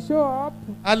it for the show up,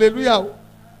 Hallelujah o.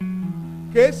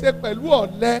 Kìí ṣe pẹ̀lú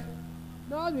ọ̀lẹ,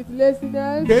 not with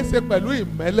laziness, kìí ṣe pẹ̀lú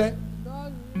ìmẹ́lẹ́.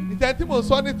 not with Ìjẹ́ tí mò ń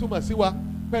sọ nítumọ̀ sí wa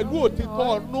pẹ̀lú òtítọ́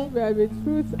ọdún. where with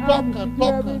truth heart you should do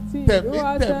Tọkàntọkàn, everything. tẹ̀mí,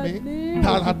 Wholeheartedly, tẹ̀mí, we should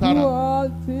tààràtàrà. do all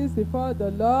things before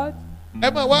the Lord. Ẹ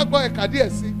máa wá gbọ́ ẹ̀ka díẹ̀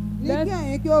sí i. ní kí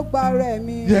ẹ̀yin kí ó gba ọrẹ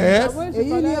mi. Yes. And when she èyí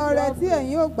ni collect ọrẹ your tí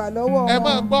ẹ̀yin ó gbà lọ́wọ́ Ẹ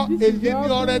máa wọn. gbọ́ This is èyí the ni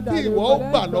ọrẹ offering tí that ìwọ you ó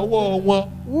collect gbà from lọ́wọ́ wọn.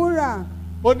 wúrà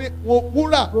Ó ní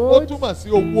wúrà ó Gold. túmọ̀ sí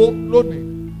owó lónìí.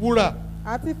 Wúrà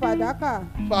àti fàdákà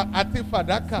àti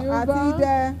fàdákà Silver. àti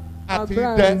idẹ àti and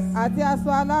idẹ brass. àti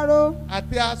aṣọ aláró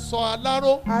àti aṣọ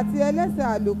aláró àti ẹlẹ́sẹ̀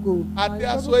àlùkò àti And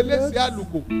aṣọ double elése clothes.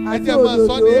 àlùkò. Ẹ Àti jẹ́ máa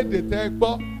sọ ní òdòdó. èdè tẹ́ ẹ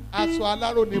gbọ́. Aṣọ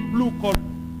aláró ni blue colour.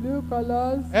 Blue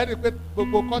colors. Ẹ rí i pé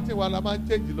gbogbo kọ́tìn wa la máa ń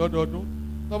change lọ́dọọdún.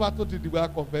 Tó bá tó ti dìgbà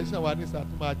convention wa ní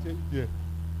sàtún máa change ẹ̀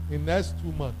in next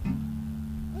 2 months.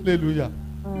 Hallelujah.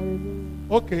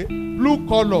 Hallelujah. Okay, blue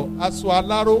colour aṣọ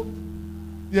aláró.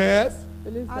 Yes.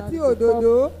 àti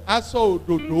òdòdó Aṣọ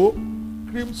òdòdó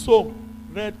crimson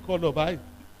red colour báyìí.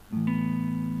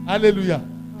 Hallelujah.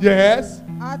 Yes.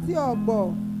 àti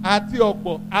ọ̀gbọ̀ Àti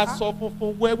ọ̀pọ̀ aṣọ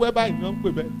funfun wẹ́wẹ́ báyìí ni wọ́n ń pè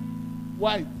bẹ́ẹ̀.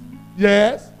 White.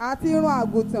 Yes. àti irun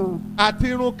àgùntàn. Àti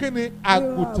irun kíni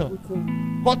àgùntàn.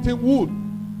 Cotton wool.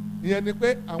 Ìyẹn ni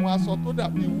pé àwọn aṣọ tó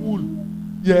dàbí wool.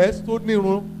 Yes. Tó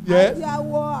nírun. Yes. àti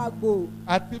awọ àgbò.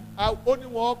 Àti ó ní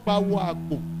wọ́n pa wọ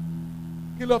àgbò.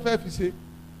 Kí ló fẹ́ fi ṣe?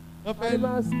 Wọ́n fẹ́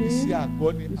Animal skin. fi ṣe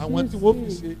àgọ́ ni. The Àwọn tí sheep wọ́n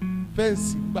fi skin. ṣe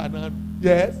fẹ́ǹsì gbà náà.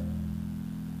 Yes.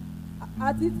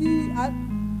 àti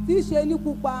tí ṣe ní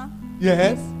pupa.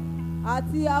 Yes.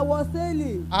 àti awọ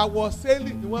sẹ́ẹ̀lì. Àwọ̀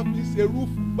sẹ́ẹ̀lì ni wọ́n fi ṣe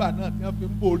rúùfù gbà náà tí wọ́n fi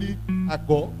ń borí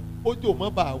àgọ́. Kójò má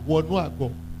bàa wọnú àgọ́.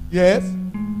 Yes.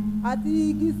 àti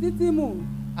igi sítìmù.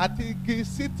 Àti igi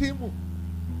sítìmù.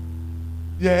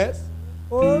 Yes.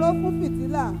 òróró fún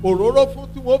fìtílà. Òróró fún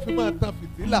tí wọ́n fi máa tan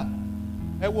fìtílà.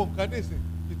 Ẹ wo nǹkan nísìn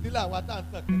fìtílà wa tá à ń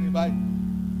tàn kíni báyìí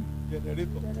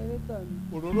jẹnẹrétọ̀. jẹnẹrétọ̀ ni.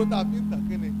 Òróró tá a fi ń tàn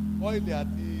kíni ọ́ìlì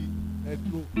àti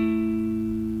ẹ̀dùn.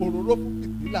 Òróró fún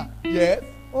fìtílà. Yes.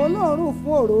 olóòórùn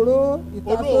fún òróró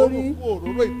ìtasórí. Olóòórùn fún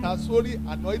òróró ìtasórí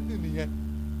anointing nìyẹn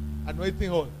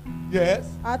anointing oil. Yes.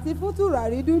 àti fún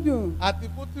tùràrí dúdùn. Àti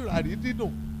fún tùràrí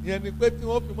dídùn ìyẹn ni pé tí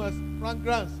wọ́n fi máa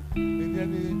fragrance ìyẹn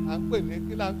ni à ń pè ní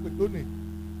kí là ń pè lónìí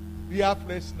real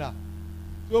freshener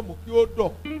tí ó mú kí ó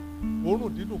dọ̀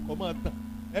òórùn dídùn kó máa tàn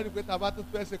ẹni pé tá a bá tún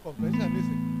fẹ́ ṣe convention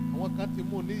nísìn àwọn kan ti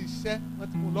mú ní iṣẹ́ wọ́n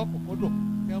ti mú lọ́kùnkúndùn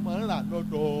tí wọ́n máa ń rà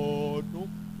lọ́dọọdún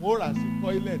wọ́n rà sí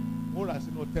toilet wọ́n rà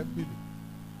sínú tẹ́ḿpìlì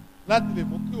láti lè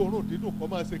mú kí òórùn dídùn kó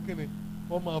máa ṣe kíni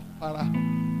kó máa fara.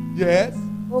 Yes.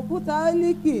 òkúta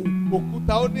ólíkì.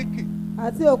 Òkúta oníkì.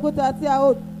 àti òkúta tí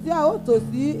a ó tò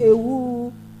sí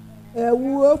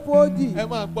ẹ̀wù éfódì. Ẹ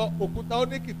máa gbọ́ òkúta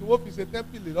oníkì tí wọ́n fi ṣe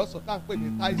tẹ́ḿpìlì lọ́sọ̀ọ́ tá à ń pè ní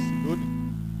táìsì lónìí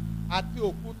àti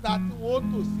òkúta tí wọ́n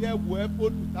tò sí ẹ̀wù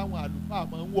éfódù táwọn àlùfáà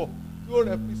máa ń wọ̀ tí ó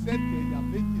rẹpísẹ́ǹtì ẹ̀yà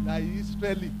méjìlá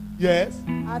Ísírẹ́lì. Yes.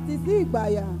 àti sí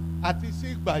ìgbàyà. Àti sí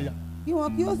ìgbàyà. kí wọn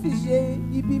kí ó sì ṣe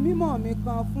ibi mímọ́ mi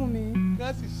kan fún mi. Kí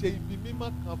wọ́n sì ṣe ibi mímọ́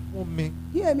kan fún mi.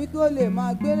 kí èmi kí ó lè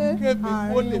máa gbé Kémi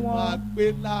kó lè àárín máa wọn. gbé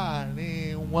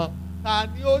láàrin wọn. Ta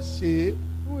ni ó ṣe é?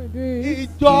 Who will do it?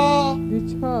 Ìjọ. The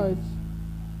church.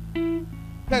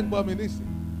 Tẹ́ ń gbọ́ mi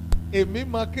nísìnyí. Èmi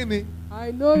mọ kí ni?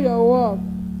 I know your work.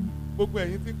 gbogbo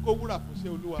ẹ̀yin tí ń kó wúrà fún ṣé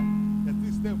olúwa ẹ̀tí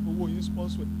stem fowó yín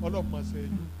sponsor ọlọ́mọ ṣe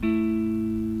yín.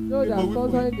 Those that are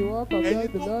sponsoring the work of God,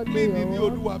 ẹ̀yin the tó Lord do clean ní your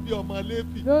work. olúwa bí ọmọ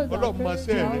Léfì Those that are ọlọ́mọ ṣe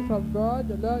cleaning the rẹ̀. house of God,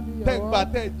 the Lord do tẹ́ ń your gba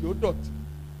work. tẹ́ ẹ̀jẹ̀ ó dọ̀tí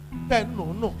tẹ́ ń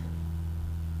nùnú.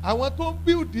 àwọn tó ń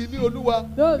build ilé olúwa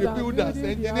Those the that are builders building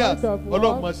the engineers house of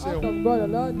ọlọ́mọ work, ṣe house wọn. of God, the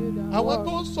Lord do their àwọn work.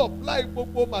 tó ń supply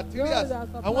gbogbo materials Those that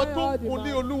supply àwọn tó ń all the kun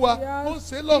ní olúwa materials, tó ń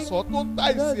ṣe lọ́ṣọ̀ọ́ tó ń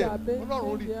táìsì those ẹ̀ that painting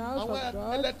ọlọ́run rí the house àwọn of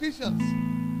God, electricians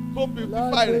tó ń Lord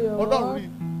beautify do rẹ̀ your ọlọ́run work. rí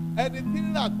ẹni tí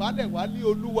ń rà gbálẹ̀ wá ní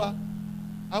olúwa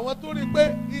àwọn tó rí pé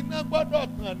iná gbọ́dọ̀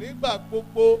tàn nígbà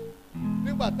gbogbo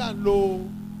nígbà tá à ń lo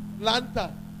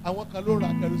lantern àwọn kan ló ra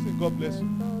kerosene God bless you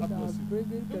God bless you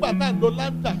nígbà tá à ń lo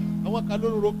lantern àwọn kan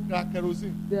ló ra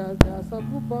kerosene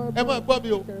ẹ máa gbọ́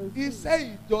mi o iṣẹ́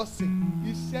ìjọsìn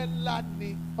iṣẹ́ ńlá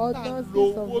ni tá à ń lo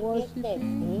owó tó pọ̀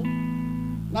fún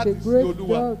láti sin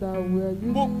olúwa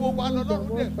gbogbo wa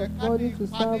lọ́lọ́run dẹ̀ fẹ́ ká ní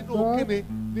ipa nínú kíni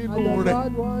nínú rẹ̀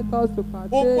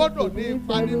o gbọ́dọ̀ ní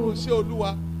ipa nínú iṣẹ́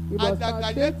olúwa àjàgà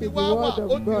yẹn ti wá wà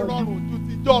ó ti rọrùn ju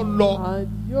tijọ́ lọ. And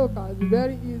yoke has been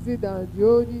very easy than the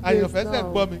olden days now. àyànfẹ́ sẹ́ ń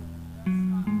gbọ́ mi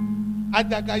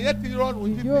àjàgà yẹn ti rọrùn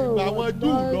ju ti ìgbà àwọn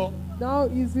Júù lọ. Now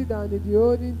easy than in the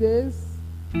olden days.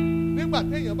 nígbà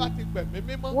téèyàn bá ti gbẹ̀mí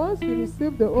mímọ́. Once you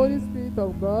receive the Holy Spirit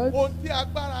of God, ohun tí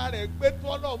agbára rẹ̀ gbé tó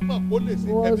Ọlọ́run mọ̀ kó lè ṣe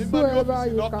ẹ̀mí mọ́ ní whatsoever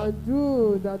ọ́fíìsì you lọ́kàn. can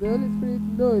do that the Holy Spirit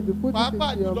knows, you put it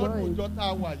pàápàá into your jùlọ ní mind. ìjọ tá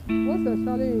a wà yìí. Most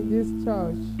especially in this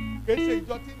church. kì í ṣe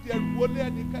ìjọ tí ń di ẹrù wọlé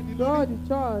ẹnikẹ́ni Not lórí. the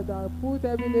church that put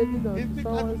every lady on ìtí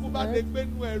someone's kálukú bá lè head.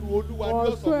 gbénú ẹrù Olúwa ní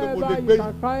ọ̀sán pé mo lè Whatsoever gbé you yìí.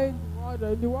 can find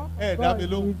the work Ẹ of dá God mi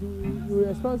lóhùn. you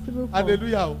responsible for.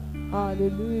 hallelujah o.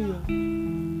 Hallelujah.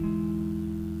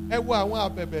 ẹ wo àwọn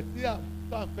àbẹ̀bẹ̀ tí à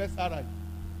ń fẹ́ sára yìí.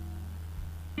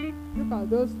 Look at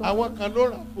those àwọn songs. kan ló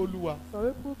rà fólúwa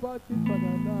Some people bought it for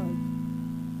the Lord.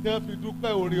 tí wọ́n fi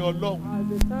dúpẹ́ oore Ọlọ́run.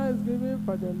 As a thanksgiving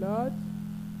for the Lord,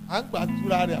 à ń gbà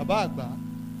túra rẹ̀ àbá àgbà.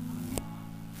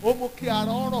 ó mú kí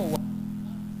ara ọ̀rọ̀ wá.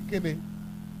 kíni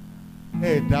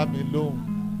ẹ dá mi lóhùn.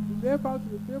 you make us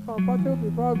to feel comfortable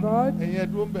before God. ẹ̀yin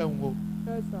ẹ̀dùn ń bẹ̀ ń wo.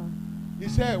 Yes, sir.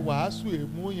 iṣẹ́ ìwàásù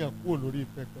èmú yàn kúrò lórí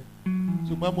pẹpẹ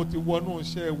ṣùgbọ́n mo ti wọnú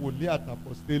iṣẹ́ wòlíì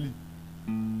àtàpọ̀stélì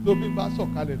tó bí bá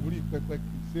sọ̀kalẹ̀ lórí pẹpẹ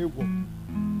kì í ṣe wọ̀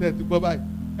tẹ́ ẹ ti gbọ́ báyìí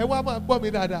ẹ wá máa gbọ́ mi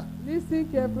dáadáa Listen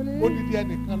carefully. ó ní di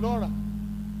ẹnìkan lọ́ra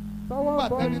Someone nígbà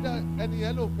bought ẹni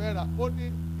yẹn ló fẹ́ rà ó ní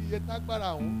iye tágbára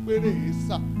òun péré yìí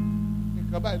sà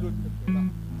nǹkan báyìí ló ti fẹ́ rà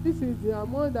This is the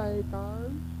amount that you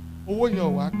can owó yẹn ò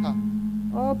wá kà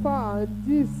offer, and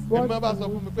this èmi náà bá sọ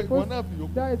fún mi pé ìwọ náà fi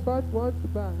yòókù that is what you want to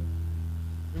buy.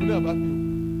 èmi náà bá fi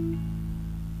yòókù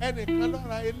ẹnìkan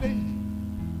lọ́ra eléyìí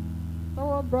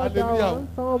Someone bought Hallelujah. that one.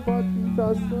 Someone bought it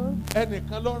also.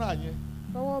 ẹnìkan lọ́ra yẹn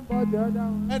Someone bought the other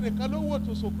one. ẹnìkan ló wò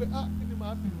tó so pé ah kí ni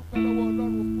màá fi dúpẹ́ lọ́wọ́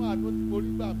Ọlọ́run fún àánú tí mo rí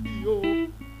gbà bí yìí o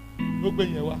ló gbé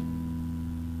yẹn wá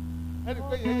ẹnì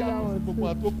pé yẹn yàtọ̀ sí gbogbo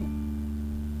àtòkù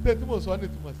ṣé tí mò ń sọ ní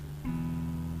ìtumọ̀ sí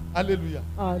hallelujah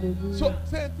Hallelujah. so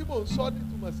ṣé tí mò ń sọ ní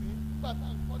ìtumọ̀ sí nígbà tá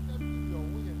à ń kọ́ tẹ́bìlì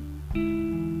ọ̀hún yẹn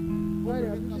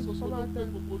obìnrin kan ṣoṣo ló gbé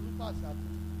gbogbo olúfàṣà àti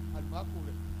àlùmákò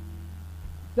rẹ̀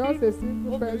Just a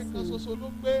single obìnrin kan person ṣoṣo ló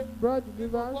gbé brought nínú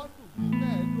deliverance. bọ́ọ̀lù bíi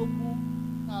mẹ́ẹ̀ẹ́dógún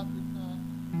tá a fi kan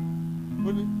ó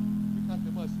ní bí ká ṣe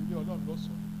máa ṣe ilé Ọlọ́run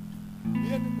lọ́sọ̀ọ́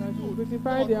ìyẹn ní ká That yóò you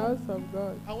beautify the house of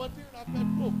God. àwọn tí ń ra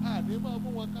petrol àní máa mú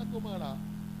wọn ká tó máa rà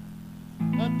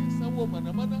á ti ń sanwó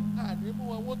mọ̀nàmọ́ná àní mú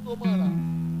wọn wọ́n tó máa rà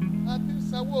á ti ń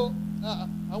sanwó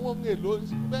àwọn ohun èlò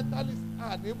instrumentalist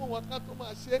àní mú wọn ká tó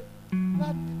máa ṣe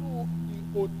láti inú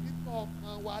òtítọ́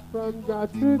ọkàn wa From tinú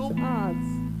grassroots hearts,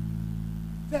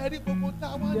 tẹ́rí gbogbo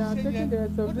táwọn they are ṣe taking yẹn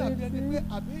the ó dàbí ẹni pé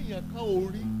responsibility. àbí èèyàn kan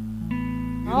ò rí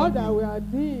All that we are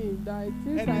doing, that it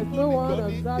seems ẹni like tó no one nìjọ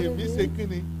ní observing èmi ṣe it. kí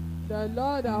ni. The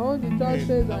Lord that owns the church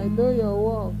says, I know your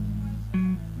work.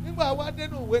 nígbà wá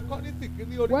dénú ìwé Kọ́ríńtì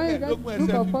kìíní orí When you get kẹẹ̀ẹ́dógún to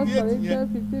ẹsẹ̀ book of 1 58 yẹn Corinthians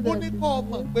 15 ó ní verse kọ́ ọ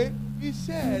mọ̀ 58, pé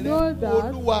iṣẹ́ You rẹ know fún that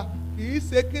Olúwa kì í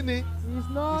ṣe kí ni. it's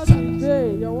not Ìsàlàsì. in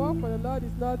vain. Your work for the Lord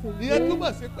is not in ìyẹn vain.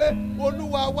 túmọ̀ sí pé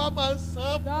Olúwa wa máa ń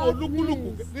san fún That olúkúlùkù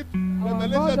means ní Our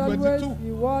Revelation God always 22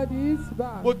 reward his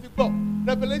back. mo ti gbọ́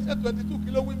Revelation 22 kí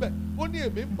ló wí bẹ́ẹ̀ ó ní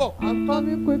èmi ń bọ̀ I'm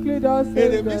coming quickly, thus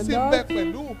èrè says mi the sì ń bẹ Lord.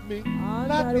 pẹ̀lú mi And my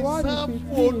láti reward san is fún with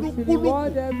me to olúkúlùkù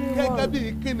reward gẹ́gẹ́ everyone. bí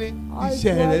kíni How his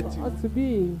iṣẹ́ rẹ work ti ought to be.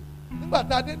 nígbà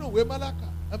tá a dénú ìwé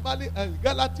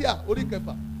Gálátíà orí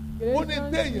kẹfà ó ní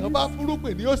téèyàn bá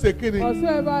fúrúgbìn ni yóò ṣe kíni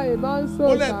Whatsoever a man ó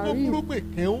sows lẹ́nu tó shall reap. fúrúgbìn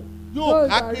kíún yóò Those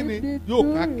ká that kíni reap little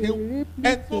yóò ká will kíún reap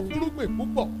ẹni tó little. fúrúgbìn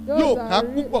púpọ̀ Those yóò that ká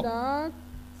reap púpọ̀ that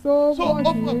so so much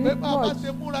ó mọ̀ will pé reap bàbá much.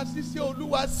 ṣe múra ṣiṣẹ́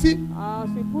Olúwa sí As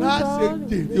we put láṣẹ on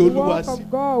jèrè the Olúwa work sí.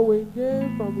 of God, we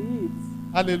gain from it.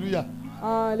 hallelujah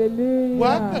Hallelujah.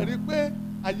 wàá kàn rí pé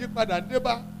àyípadà ń dé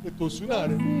bá ètò ìṣúná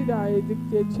rẹ̀. See that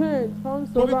a change comes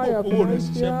Torí over kò your fowó rẹ̀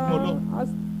ṣiṣẹ́ fún financial. Ọlọ́run. As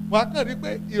Wàá kàn rí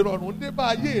pé ìrọ̀rùn ń dé bá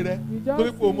ayé rẹ̀ you just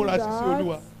torí pé o múra see ṣiṣẹ́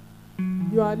Olúwa.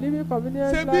 that you are living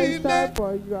convenient Ṣé bí ilé lifestyle,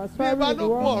 for you are bí striving in the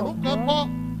Balógun work ọ̀run of kan kọ́ God.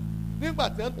 nígbà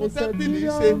tí wọ́n tún A tẹ́ḿpìlì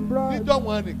ṣe centurion brought níjọ́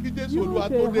wọn ni kí Jésù Olúwa tó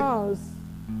built dé. a house,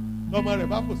 Lọ́mọ rẹ̀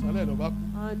bá fò sálẹ̀ lọ́ba kú.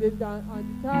 and the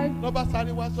child Lọ́ba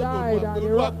sáré wá sọ́dọ̀ died, Olúwa pé and he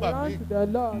Olúwa gbà ran mí. to the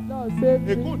Lord. Lord, save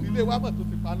Ègún me. ìdílé wa mọ̀ tó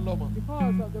ti pa ń lọ́mọ.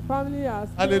 Because of the family has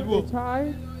killed Hallelujah. the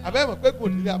child. Àbẹ́ mọ̀ pé kò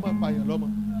ìdílé a máa pààyàn lọ́mọ.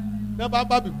 Ní wọ́n bá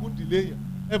bá mi kú ìdílé yẹn,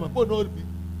 ẹ mọ̀ pé òun náà bí.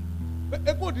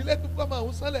 Ègún ìdílé tó kọ́ máa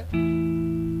ń sálẹ̀.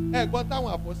 Ẹ̀gbọ́n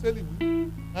táwọn àpọ́sẹ́lì wí,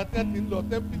 àti ẹ̀ ti ń lọ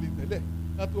tẹ́ḿpìlì tẹ́lẹ̀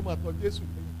ká tó máa tọ́ Jésù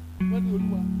lẹ́yìn. Wọ́n ní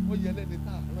Olúwa ó yẹ lẹ́ni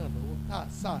tá a ràn lọ́wọ́ tá a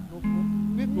ṣàánú fún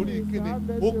nítorí kíni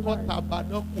ó kọ́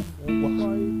tabanọ́kù fún wa.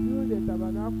 For he built a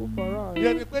tabernacle for us.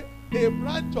 Ìyẹn ni pé a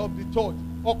branch of the church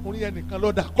ọkùnrin yẹn nìkan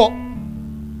ló dà kọ́.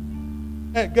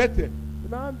 Ẹ gẹ́tẹ̀ The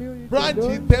man built it branch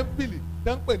alone. tẹ́ḿpìlì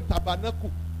tẹ́ ń pè ní tabanọ́kù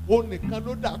òun nìkan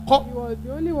ló dà kọ́. He was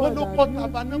the only Wọ́n one ló that kọ́ built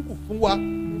tabanọ́kù it. fún wa.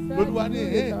 He said Olúwa ní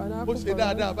he built a ó tabernacle ṣe for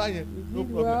dáadáa us. báyẹn He no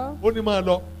did problem well. ó ní máa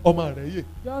lọ ọmọ rẹ̀ yè.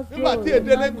 Just Nígbà go, tí the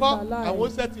èdèlé man is kọ́ alive. àwọn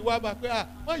oṣẹ́ ti wá bá pé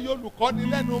wọ́n yí olùkọ́ni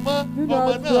lẹ́nu mọ́ Do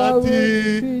ọmọ not náà dwell ti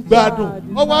with teacher, gbádùn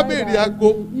the ó wá child béèrè has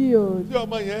aago been healed. tí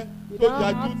ọmọ yẹn He tó now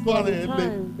yájú asked tó for ara the ẹ̀ lé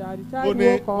time that the ó child ní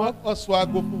woke up. wọ́n sọ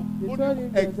aago fún They ó told ní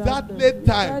him the exactly exact time.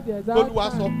 time He said the exact Olúwa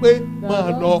sọ time. pé The máa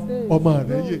Lord lọ says, ọmọ "No,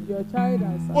 rẹ̀ yè your child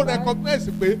has ó survived." recognize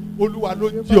pé Olúwa ló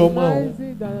You jí ọmọ òun. recognize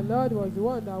it that the Lord was the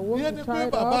one that woke Ìyẹn the ni pé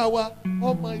child bàbá up. wa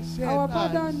ọmọ iṣẹ́ Our náà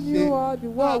father ṣe knew all the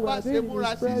bá a work we bá are ṣe doing in múra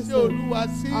his ṣiṣẹ́ presence. Olúwa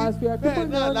sí As we are bẹ́ẹ̀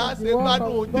keeping náà on là á with ṣe the work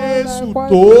gbádùn of God, Jésù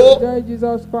likewise tó. we enjoy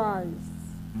Jesus Christ.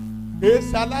 Kìí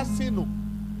ṣe alásìnù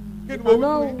kí ni mo wí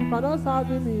fún You yín? cannot serve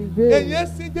him in Èyí vain.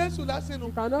 sí Jésù lásìnù.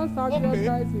 You cannot serve Okay. Jesus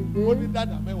Christ in Ó ní vain.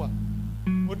 dàdà mẹ́wàá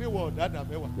ó ní wọ̀ dàdà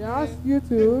mẹ́wàá. They asked you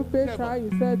to pay tithe,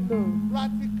 you said no.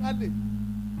 Practically,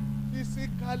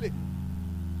 physically,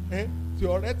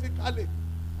 theoretically,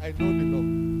 I know the Lord.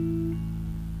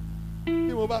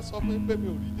 Tí mo bá sọ fún yín pé mi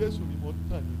ò rí Jésù ni mo ń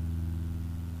tàn yín.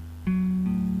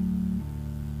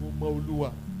 Mo mọ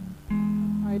Olúwa.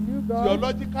 I knew God.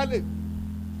 Theologically,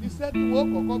 iṣẹ́ tí wọ́n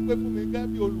kọ́kọ́ gbé fún mi gẹ́gẹ́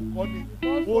bí olùkọ́ni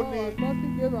Because ó our ní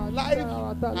person gave our life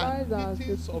lives and as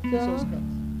teachings the of Jesus teacher.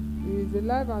 Christ. He is the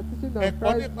life and teaching of Ẹ̀kọ́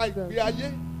Christ nípa ìgbé Jesus. ayé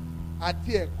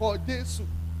àti ẹ̀kọ́ Jésù.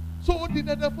 So ó di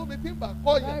dandan fún mi tí n bá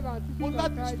kọ́ yẹn. Life and Mo teaching of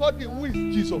láti Christ study Jesus. who is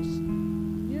Jesus.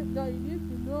 You need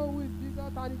to know who is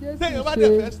Jesus and Jesus Téèyàn bá is dẹ̀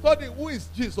fẹ́ saved. study who is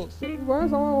Jesus. When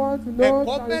someone wants to know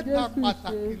Ẹ̀kọ́ and mẹ́ta Jesus is pàtàkì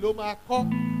saved, ló máa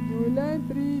kọ́. you will learn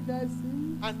 3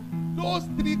 lessons. And those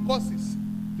 3 courses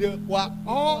they were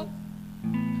all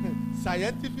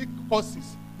scientific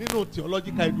courses nínú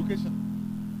theological education.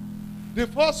 The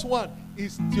first one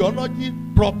is theology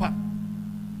proper.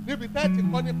 Níbi tá ẹ ti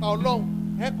kọ́ nípa Ọlọ́run,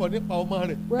 ẹ kọ́ nípa ọmọ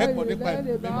rẹ̀, ẹ Where kọ́ you nípa learn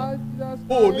ẹ̀mí mímọ́. about Jesus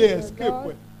O ò lè Christ, the escape God,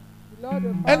 ẹ̀. the Lord,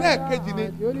 the Father, Ẹlẹ́ẹ̀kejì ni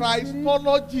and the Holy Spirit.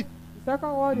 Christology. The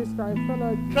second one is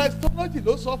Christology. Christology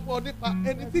ló sọ fún ọ nípa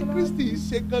ẹni tí Kristi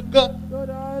ṣe gangan. So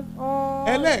that all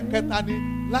Ẹlẹ́ẹ̀kẹta ni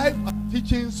life and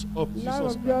teachings of the life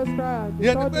Jesus of Christ. Jesus Christ. The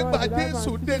Ìyẹn ni third pé one gba is the life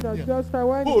Jésù and teaching of dènìyàn. Jesus Christ.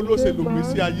 When Bó o ló he ṣe became lò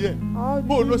gbèsè man, ayé ẹ̀? how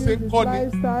Bó o did ló he ṣe use ń his kọ́ni?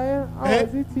 lifestyle? How Ẹ́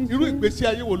was he teaching? irú ìgbésí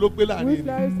ayé wo ló gbé láàrin Which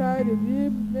ènìyàn? lifestyle did he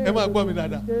make? Ẹ máa gbọ́ mi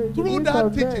dáadáa. The Through list that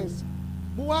of them. teachings,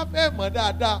 mo wá fẹ́ mọ̀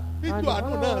dáadáa bí And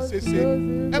Jòhánù náà all ṣe he ṣe. knows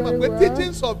him Ẹ mọ̀ very pé well.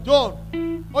 teachings of John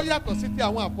ó yàtọ̀ sí ti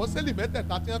àwọn àpọ́sẹ́lì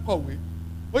mẹ́tẹ̀ẹ̀ta tí wọ́n kọ̀wé.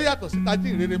 Ó yàtọ̀ sí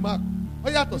tají ìrere Mark. Ó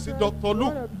yàtọ̀ sí Dr.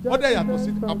 Luke. Ó dẹ̀ yàtọ̀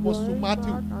sí Apostle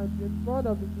Matthew.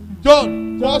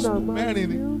 John gospel mẹ́rin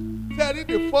ni. Tẹ́rí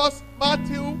the first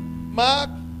Matthew, Mark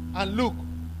and Luke.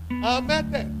 Àwọn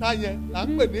mẹ́tẹ̀ẹ̀ta yẹn là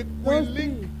ń pè ní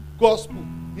Queen gospel.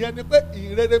 Ìyẹn ni pé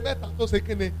ìrere mẹ́ta tó ṣe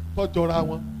kí ni tọ́jọra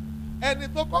wọn. Ẹni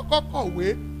tó kọ́kọ́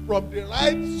kọ̀wé from the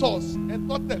right source ẹ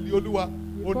tó tẹ̀lé Olúwa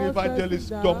oní evangelist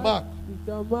John Mark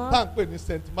tá à ń pè ní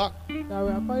St. Mark. That we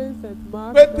are calling St.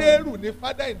 Mark. Pétérù ní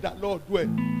father in the Lord ẹ̀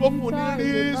tó fún ní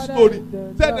real story.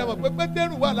 Sẹ́ni ẹ̀ mọ̀ pé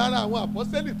Pétérù wà lára àwọn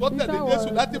àpọ́sẹ́lì tó tẹ̀lé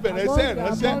Jésù láti bẹ̀rẹ̀ iṣẹ́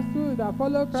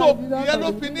ìránṣẹ́. So ìyẹn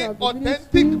ló fi ní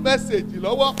authentic message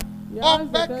lọ́wọ́.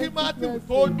 Ọpẹ́ kí Matthew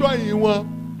tó join wọn.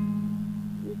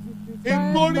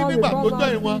 Nítorí nígbà tó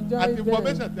join wọn àti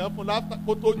information tí wọ́n fún láfta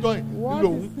kó tó join nílò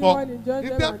òun kọ́.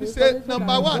 Níbi àfi ṣe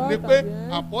number 1 ni pé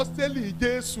àpọ́sẹ́lì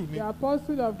Jésù ni. The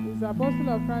apostle of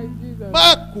Christ Jesus.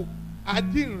 Máàkù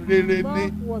ajínrere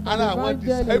ni ara àwọn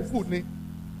disciple ni.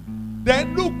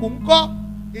 Then Luke ńkọ́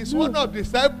is one of the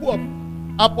disciples of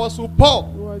Apostle Paul.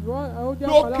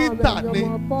 Dókítà ni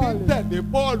tí tẹ̀lé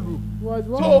Pọ́ọ̀lù.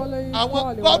 So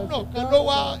àwọn gómìnà kan ló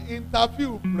wá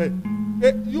interview rẹ̀.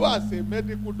 You as a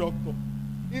medical doctor,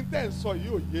 intent sọ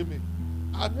yìí ò yé mi.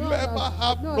 Have you ever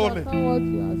have knowledge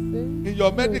in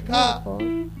your medical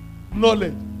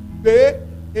knowledge pé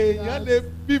èèyàn lè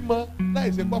bímọ láì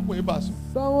ṣe pọ́kùnrin bá sùn.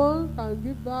 Someone can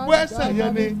give birth Wẹ́sàn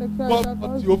yẹn ni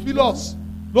Dr. Theophilus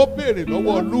ló béèrè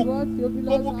lọ́wọ́ Luke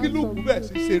tó mú kí Luke bẹ̀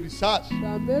sí ṣe research.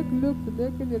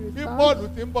 Bí Pọ́ọ̀lù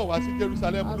ti ń bọ̀ wá sí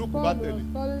Jerusalem, Luke bá tẹ̀lé.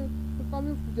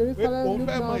 Pé òun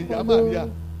fẹ́ mọ ìyá Màríà.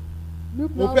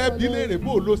 Mo fẹ́ bí léèrè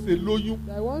bó ló ṣe lóyún.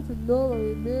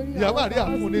 Ìyá Màríà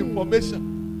fún ní information.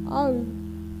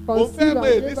 Mo fẹ́ mọ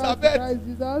Elizabeth.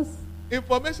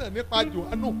 Information nípa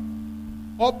Jòhánù.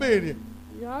 Ó béèrè.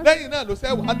 Lẹ́yìn náà ló ṣe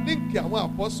wá líǹkì àwọn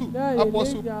àpọ́sù.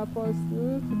 Àpọ́sù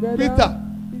Peter.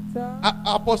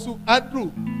 Apostle Andrew,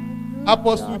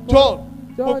 Apostle John,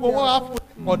 gbogbo wọn á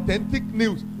fún authentic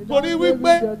news. Torí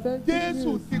wípé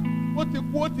Jésù ó ti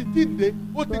kú, ó ti jíǹde,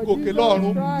 ó ti gòkè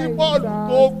lọ́run kí Pọ́ọ̀lù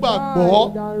tó gbàgbọ́.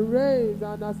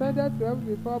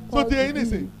 So di eyín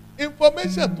nìsín,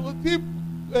 information tó ti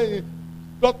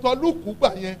Dr. Luke gbà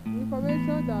yẹn,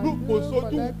 Luke kò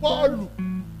sojú Pọ́ọ̀lù.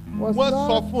 Wọ́n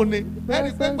sọ fún ni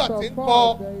ẹni pé gbà tí ń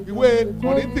kọ ìwé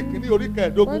Kọ́ríńtì kìíní orí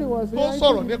kẹẹ̀ẹ́dógún tó ń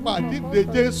sọ̀rọ̀ nípa àjíǹde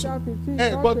Jésù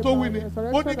ẹ̀gbọ́n tó wí ni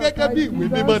ó ní gẹ́gẹ́ bí ìwé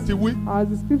mímọ́ ti wí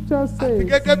àti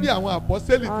gẹ́gẹ́ bí àwọn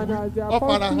àpọ́sẹ́lì ti wí ó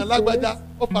farahàn lágbájá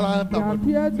ó farahàn tàbọ̀dù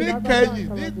níkẹyìn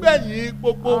nígbẹ̀yìn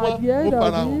gbogbo wọn ó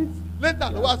farahàn lẹ́tà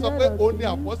ló wá sọ pé òun ni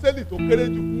àpọ́sẹ́lì tó kéré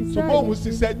jù ṣùgbọ́n òun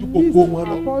ṣiṣẹ́ ju gbogbo wọn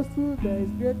lọ.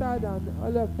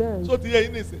 So ti yẹ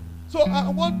yín nìsín. So I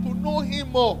want to know him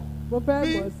more.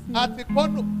 Bí àti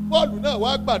Pọ́ọ̀lù náà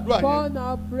wá gbàdúrà yẹn.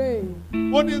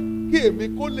 Ó ní kí èmi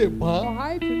kó lè mọ̀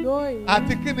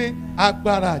àti kí ni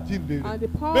agbára àjíǹde rẹ̀.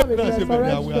 Bẹ́ẹ̀ náà ṣe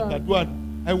bẹ̀rẹ̀ àwẹ̀ àtàdúrà ni.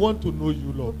 I want to know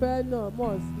you, Lord.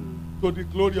 To the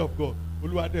glory of God.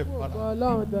 Olúwa dẹ̀ fara.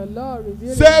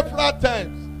 Several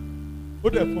times. Ó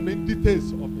dẹ̀ fún mi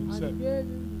details of himself.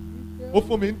 Ó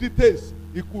fún mi details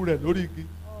ikú rẹ̀ lórí igi,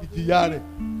 ìjìyà rẹ̀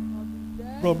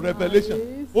from Revelation.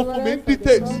 Ó fún mi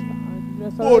details.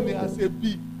 Ó ní àṣẹ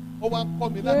bíi ó wá ń kọ́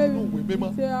mi láti inú ìwé mímọ́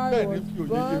bẹ́ẹ̀ ni fi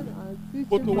òye yé mi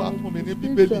kó tó wá fún mi ní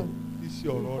bíbélì iṣẹ́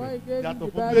ọ̀rọ̀ rẹ̀ yàtọ̀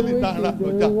fún bíbélì tá a rà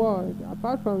lọ́jà.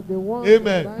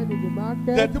 Amen.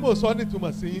 Jẹ́ tí mo sọ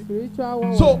nítumọ̀ sí yín.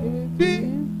 So bí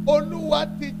Olúwa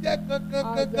ti jẹ́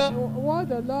kankan.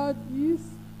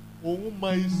 Òun mọ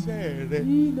iṣẹ́ rẹ̀.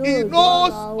 He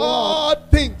knows all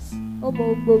things.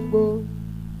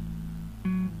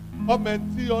 Ọmọ ẹ̀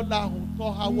tí ọlá ahùn tọ́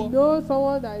hawọ́. He knows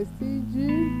someone that is stingy.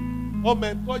 Ọmọ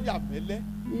ẹ̀ tó yà mẹ́lẹ́.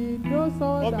 He knows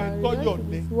someone that is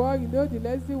his work. He knows the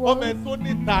lazy ones. Ọmọ ẹ̀ tó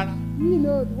ní tara. He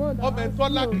knows the one that ọmọ ẹ̀ tó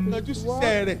lákìkanjú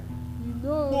ṣiṣẹ́ rẹ̀.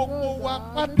 Gbogbo wa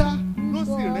pátá ló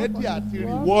sì rẹ́dí àti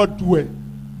rìwọ́ọ̀dù ẹ̀.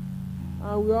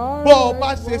 Bọ́ ọ bá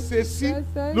ṣe ṣe sí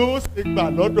ló ṣe gbà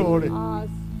lọ́dọ̀ rẹ̀.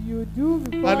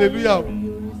 Hallelujah.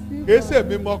 Kèésè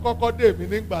mi mọ kọ́kọ́ dé mi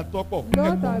nígbà tọ́pọ̀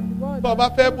ẹ̀kọ́. Tó o bá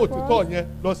fẹ́ bò títọ̀ yẹn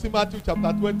lọ sí Matthew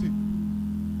chapter 20.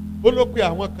 Ó ló pe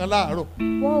àwọn kan láàárọ̀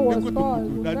ní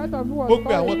kùtùkùtù dájú. Ó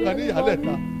pe àwọn kan ní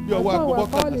ìyálẹ̀ta bí ọwọ́ aago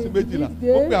mọ́kànlá sí méjìlá.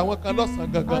 Ó pe àwọn kan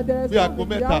lọ́sàn-án gangan bí aago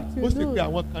mẹ́ta. Ó sì pe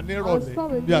àwọn kan ní ìrọ̀lẹ́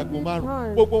bí aago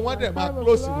márùn-ún. Gbogbo wọn dẹ̀ máa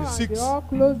close ní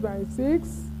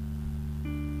 6.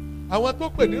 Àwọn tó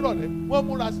pè nírọ̀lẹ́ wọ́n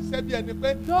múra ṣiṣẹ́ bí ẹni pé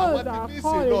àwọn ti ní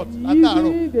ìsìnlọt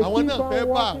látàárọ̀ àwọn náà fẹ́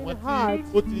bá àwọn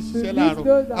tí ó ti ṣiṣẹ́ láàárọ̀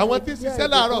àwọn tí ṣiṣẹ́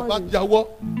láàárọ̀ bá jáwọ́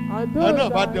àwọn náà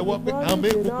bá dẹwọ́ pé àwọn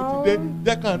méjìlélógún ti dé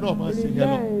jẹ́kàn náà máa ṣe yẹn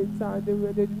lọ.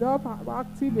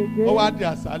 Ó wá di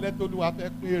àṣálẹ́ tó ní wàá fẹ́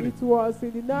pín èrè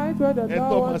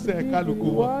ẹ̀tọ́ ọmọ ṣẹ́ kálukú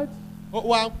wọn. Ó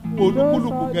wá ń kú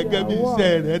olúkúlùkù gẹ́gẹ́ bí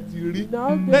iṣẹ́ rẹ̀ ti rí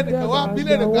lẹ́nìkan wá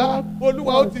bílẹ̀ nìkan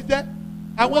Olúwa ó ti jẹ́.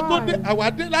 Àwọn tó dé àwa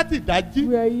dé láti ìdájí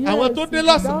àwọn tó dé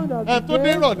lọ́sàn-án àwọn tó dé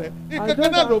ìrọ̀lẹ́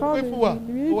ìkankan náà ló pín fún wa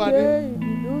ó wà ní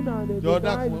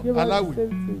jọ̀ọ́dá fún aláwì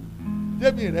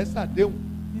jẹ́mi rẹ̀ ṣàdéhùn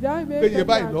pé iye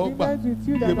báyìí lọ́ọ́ gbà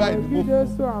iye báyìí ni mo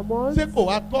fún ṣé kò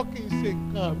wá tọ́ kí n ṣe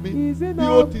nǹkan mi bí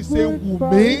ó ti ṣe wù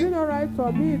mí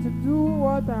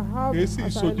kì í sì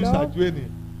sojú ṣáájú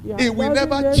ènìyàn. He will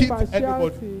never cheat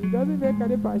anybody.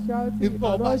 Ìtọ́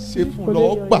ọba ṣe fún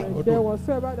lọ́ọ́ gbà lọ́dọ̀.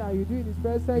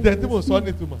 Ìjẹ́ tí mo sọ ní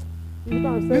ìtumọ̀.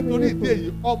 Nítorí ìdí èyí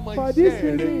ọmọ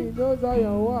iṣẹ́ rẹ̀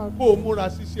kó o múra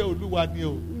ṣiṣẹ́ Olúwa ni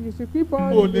o. Kó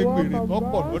o lè gbèrè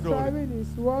tọ́pọ̀ lọ́dọ̀ rẹ̀.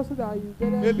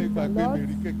 Mélèé gbàgbé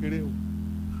mèrí kékeré o.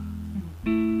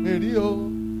 Mèrí o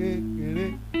kékeré.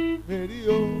 Mèrí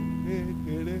o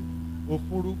kékeré.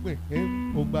 Òfurufú kéwù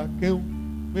ògbà kéwù.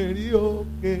 Mèrí o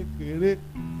kékeré.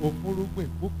 Òfurufú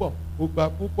púpọ̀ ògbà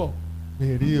púpọ̀.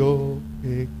 Mèrí o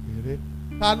kékeré.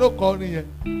 Ta ló kọ orin yẹn?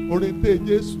 Orin tẹ́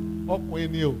Jésù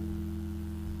ọkùnrin ni o.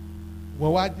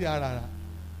 Wọ́n wá jẹ́ arara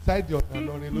sáìdì ọ̀nà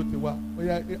Ìlọrin ló ti wá ó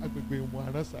yá agbègbè ìwọ̀n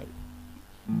àránsàyè.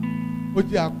 Ó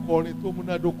jẹ́ akọrin tó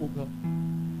múnádóko gan.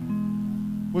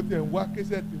 Mo ti ń wá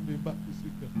késẹ́ẹ̀tì mi bá fi sí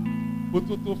gan. Mo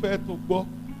tó fẹ́ tó gbọ́.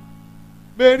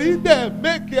 Mèrí dẹ̀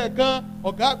méèkì ẹ̀ gan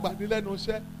ọ̀gá àgbà ní lẹ́nu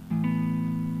iṣẹ́.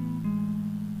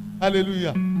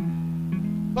 hallelujah.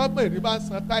 tọ́mọ èrí bá ń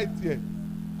san táìtì ẹ̀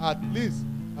at least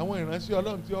àwọn ìránṣẹ́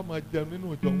ọlọ́run tí wọ́n máa jẹun nínú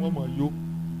ìjọ wọn máa yó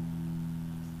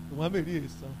ìwọ́n mèrí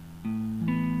èsàn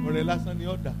ọ̀rẹ́ lásán ni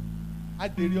ọ̀dà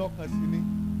àjèrè ọkàn sí ni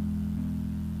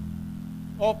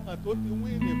ọkàn tó ti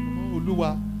wíìnì fún olúwa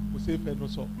kò ṣeé fẹnu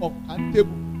sọ ọkàn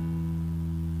tébù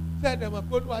sẹ́ẹ̀dẹ̀ mọ̀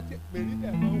pé olúwa ti mèrí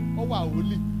dẹ̀ mọ́ ọ wà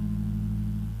wòlíì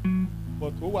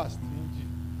but ó wà stingy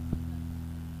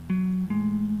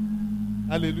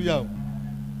hallelujah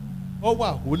ó wà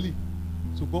holy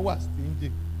ṣùgbọ́n wà stingy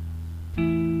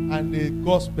and a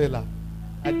gospeler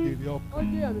àjèrè ọkàn. ó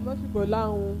jẹ́ àmì mọ́ṣùgbọ́n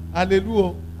láhùn.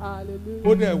 hallelujah hallelujah.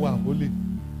 ó dẹ̀ wà holy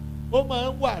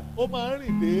ó máa ń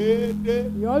rìn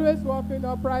déédéé. he always walking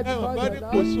upright before the Lord. ẹ̀wọ̀n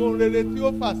kan ní kò sí ohun rere tí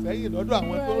ó fà sẹ́yìn lọ́dọ̀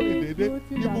àwọn tó ń rìn déédéé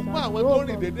ìbùkún àwọn tó ń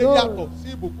rìn déédéé yàtọ̀ sí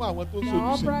ìbùkún àwọn tó ń they are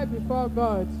sojúṣe. upright before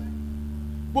God.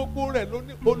 gbogbo rẹ̀ ló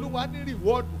ní olúwa ní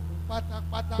rìwọ́ọ̀dù fún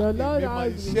pátápátá the Lord ìgbìmọ̀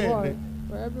has iṣẹ́ reward rẹ̀.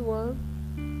 for everyone.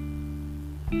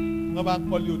 wọ́n bá ń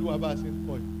kọ́lé olúwa bá a ṣe ń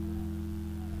kọ́ yìí.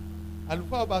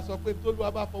 àlùfáà ọba sọ pé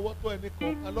tólúwa bá fọwọ́ tó ẹnì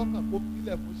kọ̀ọ̀kan lọ́kàn kó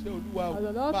kílẹ̀ fún iṣẹ́ olúwa o As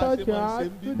the Lord bá a ṣe touch máa your ṣe ń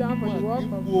heart, bí do that for the wọn work kì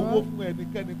í of bu owó God. fún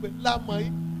ẹnikẹ́ni pé lámọ̀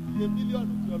yìí iye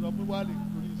mílíọ̀nù tí ọlọ́mú wà lè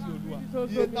torí iṣẹ́ olúwa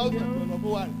iye táwùsàn tí ọlọ́mú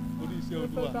wà lè torí iṣẹ́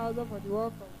olúwa 1,000 for the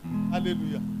work of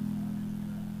hallelujah.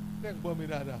 tẹ́ ń gbọ́ mi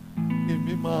dáadáa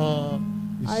èmi mọ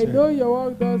I know your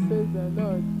work does says the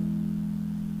Lord.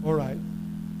 all right.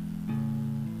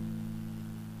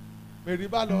 mèrí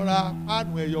bá lọ ra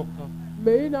páànù ẹyọ kan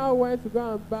Mary now went to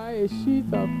go and buy a sheet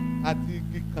of àti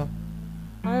igi kan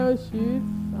iron sheets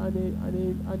and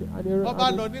wọ́n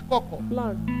bá lọ a ní kọ̀kọ̀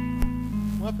plank.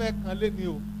 wọ́n fẹ́ kan lé ní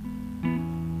o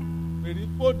mèrí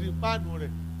fòdì páànù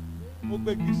rẹ̀ ó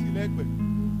gbégi sí lẹ́gbẹ̀ẹ́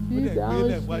ó See dẹ̀ the gbé iron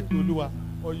lẹ́wájú sheet. olúwa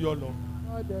ọyọ lọ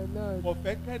God the Lord. kò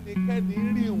fẹ́ kẹ́nikẹ́ni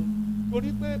rí òun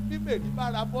torí pé bí mèrí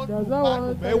bá ra bọ́ọ̀lù Does not páànù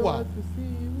want mẹ́wàá anyone to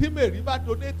see him. tí mèrí bá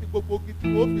donate gbogbo igi tí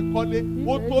wọ́n fi kọ́lé He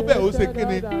ó made tó bẹ́ẹ̀ ó ṣe the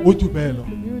kíni that ó jù bẹ́ẹ̀ lọ.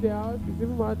 to build the house is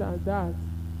even more than that.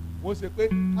 wọ́n ṣe pé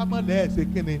kámọ́lẹ̀ ẹ̀ ṣe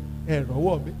kíni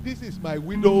ẹ̀rọ̀wọ́ mi this is my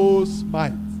widow's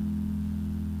mite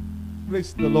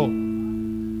praise the Lord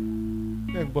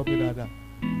ẹ̀ ń gbọ́ mi dáadáa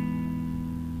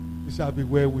it shall be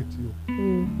well with you.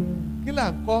 Amen. kí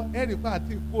là ń kọ́ ẹ̀rí bá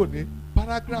àti kò ní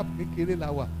paragraph kékeré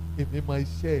la wà èmi mọ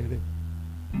iṣẹ́ rẹ̀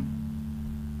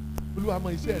olúwa mọ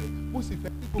iṣẹ́ rẹ̀ mo sì fẹ́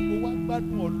kí gbogbo wa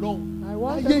gbádùn ọlọ́run I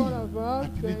want láyé every one yìí of us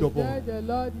àti to níjọba enjoy ọ̀run. the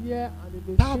Lord here and in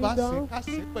the tá a bá ṣe kingdom. ká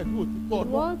ṣe pẹ̀lú òtítọ́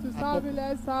We want to ọlọ́run serve him,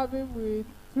 let's serve him with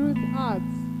truth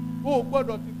acts. o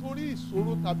gbọ́dọ̀ ti torí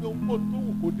ìṣòro tàbí ohunkóhun tó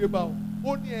wù kó dé bá ọ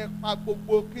ó ní ẹ pa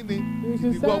gbogbo kíni You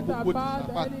should ìdìgbò set gbogbo ti apart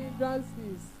sàpá any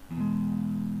hindrances.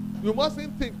 you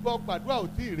mustn't think gbọ́ gbàdúrà ò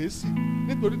tí ì résì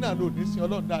nítorí náà ló ní sin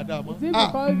ọlọ́run dáadáa mọ́ Is it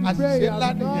because you pray àṣìṣe you ńlá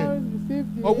have nìyẹn not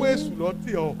received ọwọ́ èṣù the lọ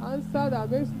tì ọ́ answer that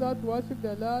makes you not worship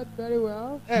the Lord very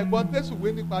well? ẹ̀gbọ́n tẹ̀sùn wé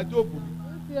nípa Jóòbù ni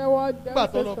Don't hear what nígbà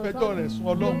tó David lọ says fẹjọ́ rẹ̀ concerning sùn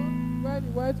ọlọ́run when he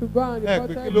went to go and pé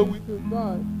reported kí ló wí? it to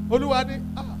God. olúwa ní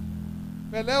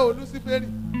pẹ̀lẹ́ o Lúsíférì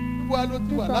níbo wa ló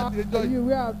ti wà láti ẹjọ́ yìí You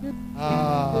will have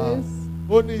this.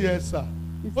 ó ní yẹ sà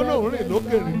ó lóun rìn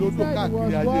lókè rìn lódò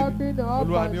káàkiri ayé ni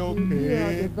olúwa ní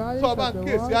òkè tó o bá ń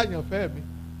kíyèsí àyànfẹ́ mi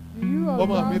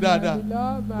ọmọ mi dáadáa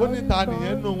ó ní ta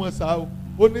nìyẹn nù wọn sá o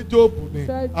ó ní Jóòbù ni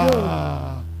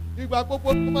ìgbà gbogbo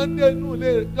tó máa ń dé inú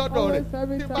ilé lọ́dọ̀ rẹ̀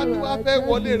tí bá tí wàá fẹ́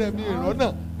wọlé rẹ̀ mi ìrọ́nà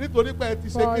nítorí pé ẹ ti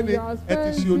ṣe kíni ẹ ti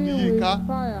ṣe oníyíká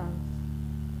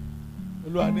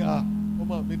olúwa ní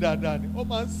ọmọ mi dáadáa ni ó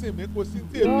máa ń sìn mí kò sí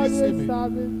tí èmi sìn mí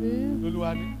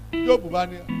olúwa ní Jóòbù bá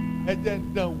ní ẹ jẹ́ ń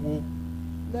dán wò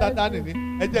Sátánì ní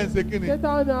ẹ jẹ́ ń ṣe kíni ṣé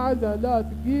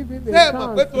ẹ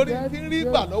mọ̀ pé torí tí ń rí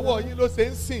gbà lọ́wọ́ yín ló ṣe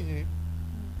ń sìn yín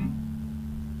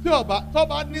tí tó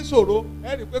bá níṣòro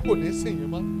ẹ rí i pé kò ní sìn yín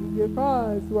mọ́.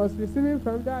 Because he was receiving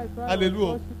from that.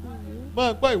 Hallelujah.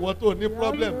 Máa gbọ́ ìwọ tó ní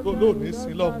problem tó lóò ní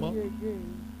sin lọ mọ́.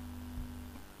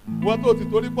 Ìwọ tó ti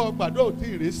torí pọ̀ gbàdúrà ò tí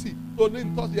ì résì tó ní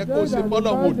nítorí yẹ kó ṣe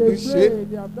bọ́lọ̀ ò ní ṣe.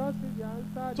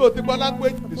 Tó ti bọ́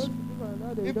language Jésù.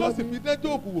 Nítòsí fi dé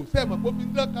Jóòbù wò sẹ́ẹ̀mọ̀ kó fi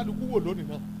dé kálukú wò lónìí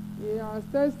náà. He has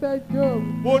tested Job.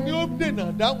 O ní ó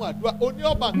dènà dáhùn àdúrà, o ní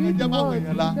ọba nǹkan jẹ́ máwọn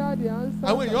èèyàn la.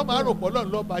 Àwọn èèyàn máa rò pọ̀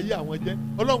Ọlọ́run lọ́ba ayé àwọn jẹ́,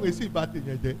 Ọlọ́run èsì ìbá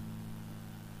tèèyàn jẹ́.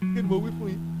 Kí ni mo wí fún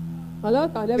yín?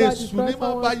 Èṣù ni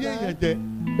máa bá ayé èèyàn jẹ́.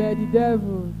 But the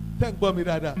devil. Tẹ́ ń gbọ́ mi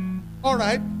dáadáa. All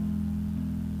right.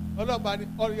 Ọlọ́run bá ní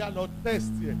ọ̀rìyà lọ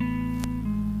test yẹ.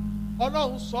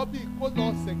 Ọlọ́run sọ bí kó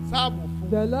lọ ṣẹ̀xáàmù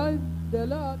fún. The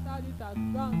Lord had it as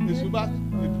ground.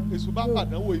 Èṣù bá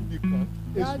fàdánwò ibi kan.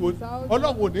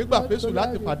 Ọlọ́run ò ní gbà fésù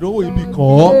láti fàdánwò ibi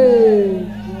kan.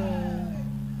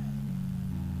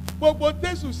 Gbogbo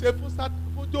Jésù ṣe fún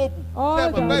Jóòbù. Ṣé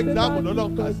ẹ mọ̀ pé exam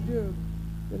lọ́lọ́run kà sí?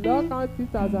 The Lord counts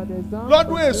it as an example.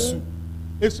 Lọ́dún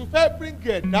Èṣù fẹ́ bring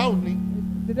it down ni.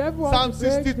 The devil Psalm wants to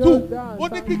break 62 Job down. ó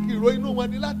ní kìkìrò inú wọn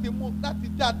ni láti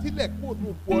já tílẹ̀ kúrò ní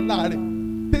òkú ọlá rẹ̀.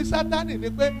 Tí Sátánì ni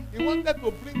pé he wanted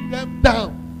to bring them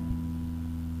down.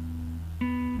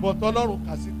 But Ọlọ́run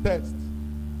kà sí test.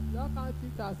 Lord count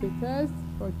it as a test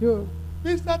for Job.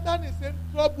 Bí Sátánì ṣe ń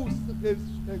trouble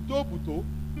Job tó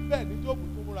bẹ́ẹ̀ ni Job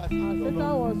tó múra sí As Ọlọ́run.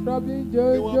 Satan was troubling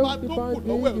Job, Ìwọ̀nba Job keep tó on kù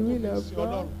doing lọ́wọ́ the ẹ̀ will tó of fi sí God.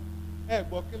 Ọlọ́run. Ẹ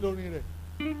gbọ́ kí lórin rẹ̀.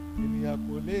 Ènìyàn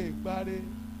kò lè gbáre,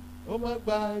 ó má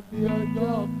gba ibi ọjọ́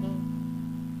kan.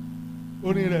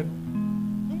 Orin rẹ̀ nù.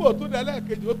 Nígbà tó dé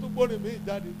lẹ́ẹ̀kejì ó tún gbórin mi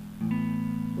jáde.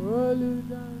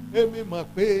 Èmi mọ̀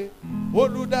pé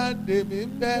olùdáǹdè mi ń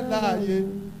bẹ láàyè,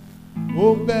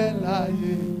 ó ń bẹ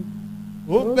láàyè,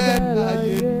 ó ń bẹ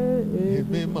láàyè.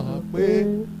 Èmi mọ̀ pé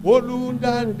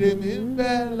olùdáǹdè mi ń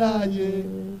bẹ láàyè,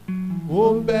 ó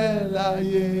ń bẹ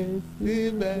láàyè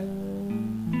síbẹ̀.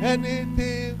 Ẹni tí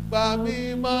ń pa mí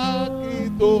mọ́ kí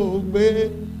tó gbé,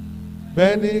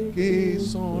 bẹ́ẹ̀ ni kì í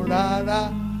sùn rárá,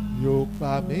 yóò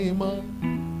pa mí mọ́.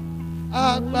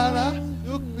 Agbára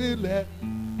yóò gbilẹ̀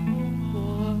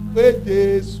pé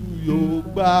Jésù yóò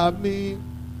gbà mí.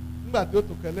 Nígbà tí ó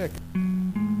tún kẹlẹ́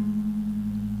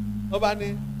ọba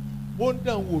ní ó ń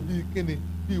dàn wò bíi kíni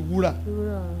bíi wúrà.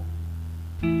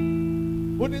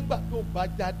 Ó nígbà tó ń bá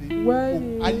jáde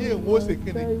ayé òun ó ṣe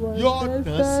kíni yóò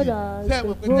dán sí i.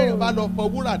 Sẹ́wọ̀n pé kéèyàn bá lọ fọ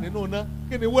wúrà nínú iná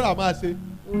kí ni wúrà máa ṣe?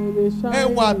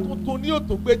 Ẹwà tuntun ni yóò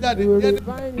tún gbé jáde.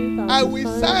 I will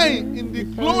shine in the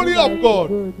glory of God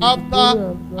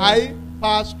after I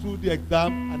pass through the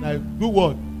exam and I do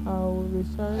what?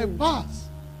 I pass.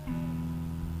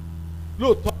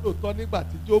 Lóòótọ́ nígbà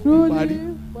tí Jóòbù parí.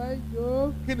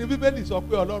 Kí ni Bíbélì sọ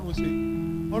pé Ọlọ́run ṣe?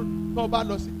 Tó bá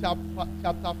lọ sí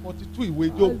chapter 42 ìwé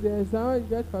Jóòbù.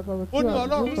 Ó ní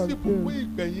Ọlọ́run sì bùkún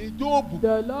ìgbẹ̀yìn Jóòbù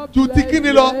ju ti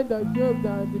kíni lọ.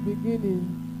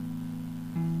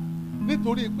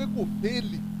 Nítorí pé kò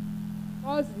fẹ́ẹ̀lì,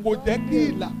 kò jẹ́ kí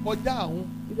ìlà kọjá àwọn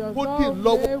kó dì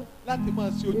lọ́wọ́ láti máa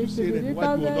ṣe ojúṣe rẹ̀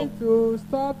níwájú Ọlọ́run.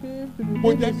 Kò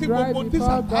jẹ́ kí gbogbo tí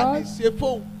Sàtánì ṣe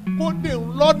fóun kó dè ń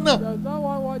lọ́nà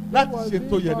láti ṣe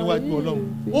tó yẹ níwájú Ọlọ́run.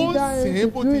 Ó ń sìn ín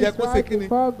bó ti yẹ kó ṣe kíni.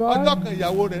 Ọjọ́ kan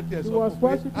ìyàwó rẹ̀ tiẹ̀ sọ fún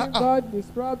pé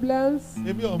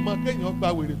èmi ọmọ kéèyàn gba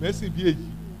wèrè mẹ́sìn bí èyí.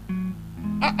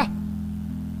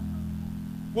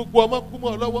 Gbogbo ọmọ kú mọ́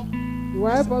ọ lọ́wọ́.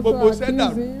 Gbogbo sẹ́dà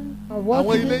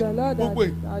àwọn ilé gbogbo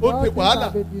ó ti wàhálà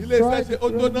ilé iṣẹ́ ṣe ó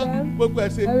jóná gbogbo ẹ̀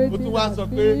ṣe ó tún wá sọ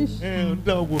pé ẹ̀ ń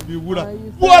dán wò bí wúrà.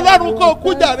 Wú Ọlọ́run kó kú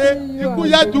jàre ikú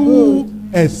yá ju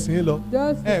ẹ̀sìn lọ.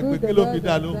 Ẹ pé kí ló fi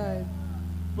dá lóhùn.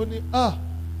 Ó ní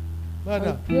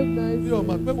bàdà bí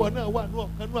ọmọ pé wọn náà wà ní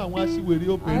ọ̀kan ní àwọn aṣiwèrè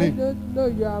obìnrin.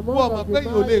 Wọ́n ọmọ pé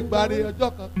yìí ò lè gbáre ọjọ́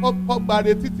kan kọ́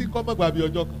gbáre títí kọ́ mọ́ gbàbí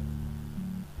ọjọ́ kan.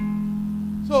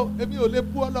 So èmi ò lè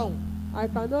bú Ọlọ́run. I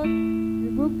cannot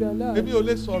rebuke the Lord. Èmi ò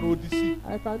lè sọ̀rọ̀ òdì sí.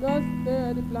 I cannot say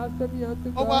any blasphemy unto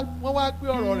God. Wọ́n wá gbé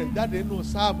ọ̀rọ̀ rẹ̀ jáde nínú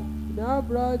sáàmù. Now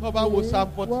brought wọ́n bá wo Psalm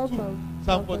 42,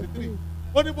 Psalm 43.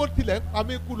 Ó ní bó tilẹ̀ ń pa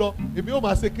mí kú lọ, èmi ó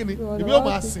máa ṣe kíni, èmi ó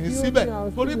máa sìn síbẹ̀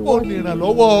torí kò ní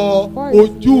ìrànlọ́wọ́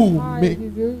ojú mi.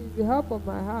 The help of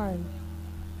my eye.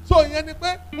 So ìyẹn ni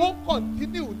pé ó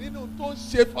kọ̀ntínú nínú tó ń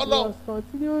ṣe fọ́lọ́.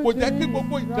 Kò jẹ́ kí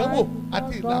gbogbo ìdánwò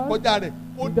àti ìlàkọjá rẹ̀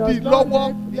kó di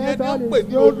lọ́wọ́. Ìyẹn ni ó pè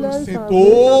ní olùsìn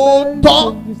tòótọ́.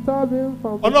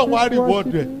 Ọlọ́run á reward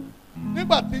rẹ̀.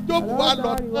 Nígbà tí Jóòbù wá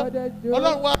lọ tán,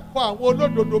 Ọlọ́run wá kọ àwọn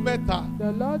olódodo mẹ́ta.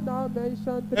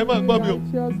 Ẹ máa gbọ́ mi o.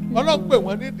 Ọlọ́run pè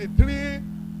wọ́n ní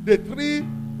the three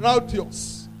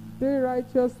righteous. 3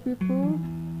 righteous people.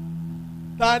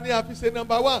 Ta ni a fi ṣe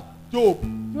number 1? Job.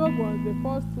 Job was the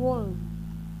first one.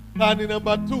 Ta ni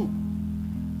number 2?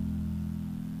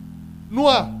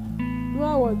 Noah.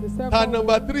 Noah was the second. Ta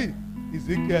number 3?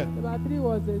 Ezekiel. Number 3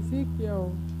 was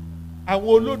Ezekiel. Àwọn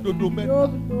olódodo mẹ́ta.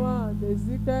 Job, Noah, and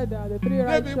Ezekiel, they are the 3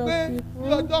 righteous people. Débi pé ní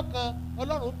ọjọ́ kan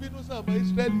Ọlọ́run bínú sí àwọn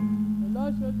Ísírẹ́lì.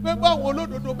 Pé báwọn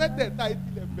olódodo mẹ́tẹ̀ẹ̀ta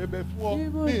ìtìlẹ̀ bẹ̀bẹ̀ fún ọ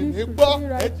ní ìgbọ́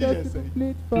ẹ̀jì ẹ̀sẹ̀.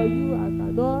 Plead for you, I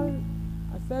cannot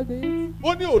accept it. Ó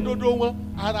ní òdodo wọn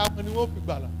ara wọn ni wọ́n fi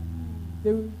gbàlà.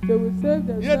 They will save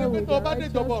themselves. Ìyẹn ni pé tó o bá dé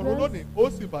ìjọba ọ̀run lónìí ó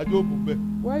sì bá Jóòbù bẹ̀.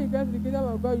 When you get to the kingdom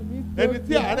of God, you need to. Ẹni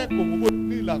tí àárẹ̀ kò mú bó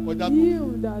ní ìlà kọjá tó.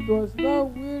 You that was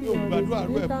not weary Yóò on gbàdúrà his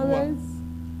rú ẹ̀ fún wa. predicaments.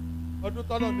 Ọdún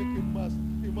tọ́lọ́ ní kí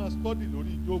n máa study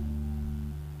lórí Jóòbù.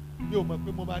 Mi ò mọ̀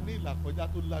pé mo máa ní ìlà kọjá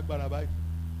tó lágbára báyìí.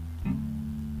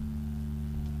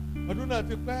 Ọdún náà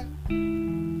ti pẹ́.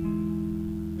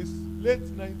 It's late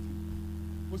 90s.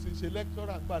 Mo sì ṣe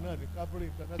lecturer àgbà náà ní Calvary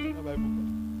International Bible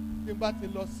College. Tí n bá ti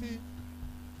lọ sí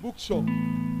bookshop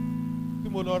tí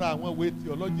mo lọ ra àwọn ìwé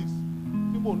theologies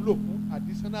tí mo ń lò fún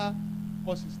additional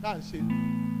courses tá à ń ṣe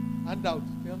handout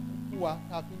tí wọ́n fún wa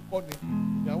tá a fi ń kọ́ ni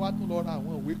ìyàwó á tún lọ ra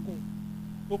àwọn ìwé kún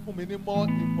tó fún mi ní more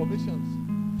informations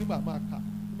tí màá máa kà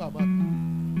tí màá máa kà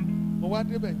mo wá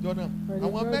débẹ̀ ìjọ náà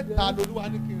àwọn mẹ́ta lolúwa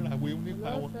ní kí n ràwé nípa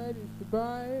wọn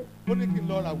ó ní kí n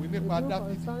lọ ràwé nípa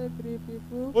Dáfídì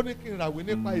ó ní kí n ràwé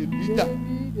nípa Èlíjà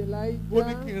ó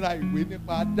ní kí n ra ìwé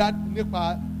nípa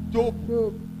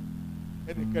Jóòbù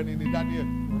ẹnìkẹrin ni Daniel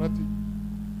rántí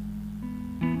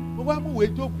mo wá mú ìwé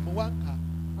Jóòbù mo wá ń kà.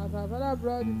 As our father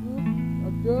brought the book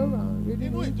of Job and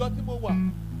reading nínú it. ìjọ tí mo wà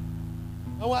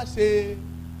wọ́n wá ṣe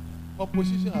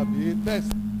composition àbí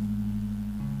test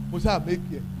mo ṣáà make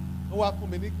ẹ̀ wọ́n wá fún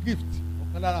mi ní gift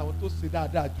ọ̀kan lára àwọn tó ṣe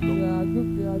dáadáa jùlọ. They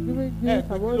are giving gifts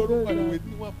pé kí lórúkọ ìwé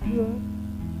tí wọ́n fún mi.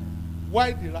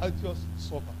 Why the righteous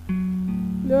suffer.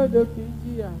 Lóòdò kì í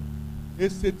jìyà.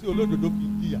 Èsè tí olódodo kì í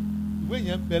jìyà ìwé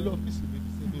yẹn ń bẹ lọ́fíìsì mi ní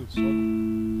sẹ́mi ò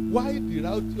sọ́nù. Why the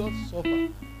righteous suffer.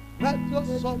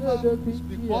 Righteous suffer is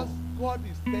because God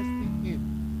is testing him.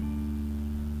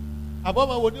 Àbọ̀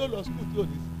máa wo ní ó lọ school tí ò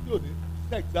ní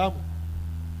sí exam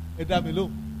ẹ dá mi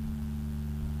lóhùn.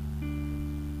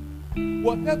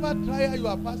 Whatever trial you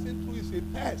are passing through is a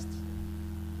test.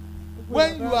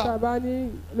 When you are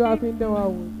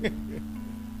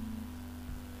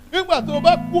nígbà tó o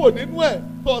bá kúrò nínú ẹ̀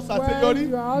tó o ṣàṣeyọrí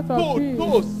tó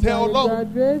o ṣẹ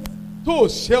Ọlọ́run tó o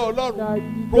ṣẹ Ọlọ́run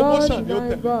promotion ni ó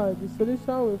tẹ̀lé.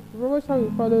 Promotion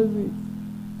will follow it.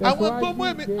 Àwọn tó mú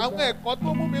mi àwọn ẹ̀kọ́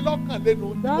tó mú mi lọ́kàn lẹ́nu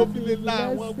tí mo fi lè la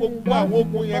àwọn gbogbo àwọn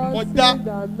ogun yẹn kọjá.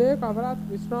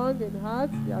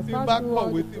 Tí n bá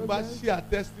kọ̀wé tí n bá share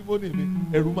testimony mi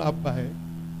ẹ̀rù máa bà ẹ́.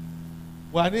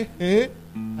 Wà ní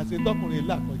àṣetọ́kùnrin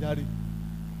là kọjá rí.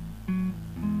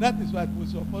 That is why mo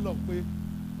sọ fọlọ́ pé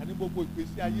àní gbogbo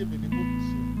ìgbésí ayé mi ni mo fi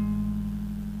ṣe.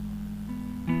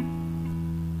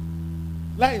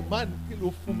 Láì má ní kí ló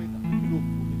fún mi tàbí kí ló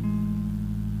fún mi.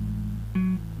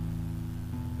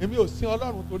 Èmi ò sin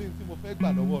Ọlọ́run torí tí mo fẹ́ gbà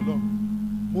lọ́wọ́ Ọlọ́run.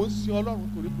 Mo ń sin Ọlọ́run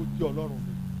torí kò jẹ́ Ọlọ́run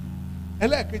mi.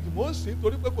 Ẹlẹ́ẹ̀kejì mo ń sìn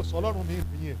torí pé kò sọ Ọlọ́run mi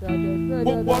ìyẹn.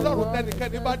 Gbogbo Ọlọ́run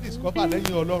tẹ́nikẹ́ni bá discover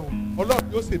lẹ́yìn Ọlọ́run, Ọlọ́run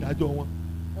yóò ṣèdájọ́ wọn.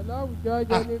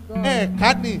 Ẹ̀ka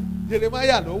ni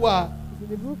Jeremiah ló wà.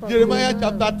 Jeremiah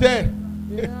chapter 10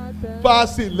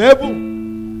 verse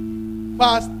 11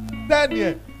 verse 10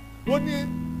 yẹn ó ní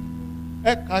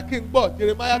ẹ̀ka kí n gbọ́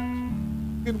Jeremiah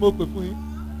kí ni mo pè fún yín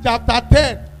chapter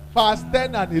 10 verse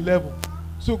 10 and 11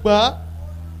 ṣùgbọ́n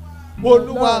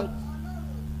Olúwa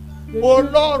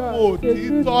Ọlọ́run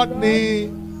òtítọ́ ni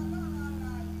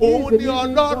òun ni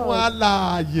Ọlọ́run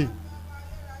alààyè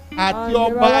àti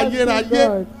ọba ayérayé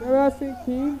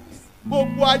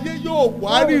gbogbo ayé yóò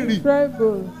wárìrì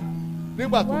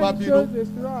nígbà tó bá bínú.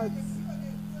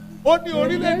 Ó ní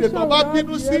orílẹ̀-èdè tó bá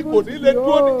bínú sí kò ní lè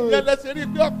dúró ìyẹn lẹ́sẹ̀ rí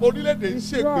pé ọ̀pọ̀ orílẹ̀-èdè ń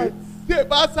ṣègbè tí ẹ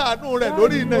bá ṣàánú rẹ̀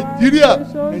lórí Nàìjíríà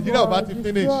Nàìjíríà ò bá ti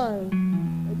finish.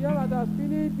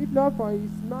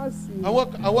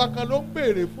 Àwọn kan ló ń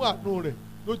béèrè fún àánú rẹ̀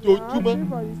lójoojúmọ́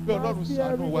pé Ọlọ́run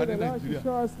ṣàánú wa ní Nàìjíríà.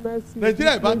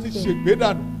 Nàìjíríà ìbá ti ṣègbè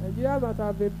dànù.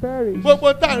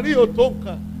 Gbogbo tá à ń rí òtó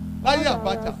nǹkan láyé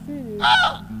Abacha.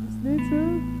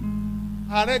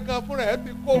 Ààrẹ kan fúnra ẹ̀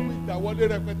ti kó ohun ìjà wọlé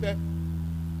rẹpẹtẹ.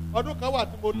 Ọdún kan wà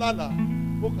tí mo lálàá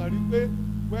mo kàn rí pé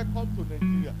welcome to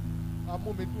Nigeria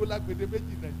amúmidúró lágbèdè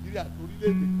méjì Nàìjíríà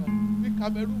torílẹ̀-èdè kan ní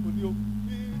Cameroon ní o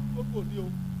ní Togo ní o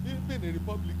ní Benin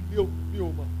Republic ní o ní o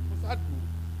mọ̀ mo ṣáàdùn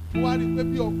mo wá rí pé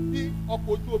bí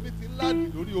ọkọ̀ ojú omi ti ń láàdì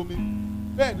lórí omi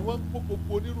bẹ́ẹ̀ ni wọ́n ń kó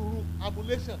gbogbo onírúurú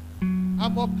ammunition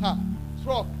amọ́ka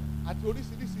truck àti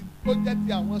oríṣiríṣi tó jẹ́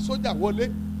ti àwọn sójà wọlé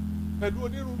pẹ̀lú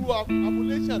onírúurú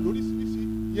ammunition lóríṣiríṣi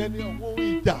yẹn ni àwọn ohun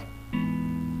ìjà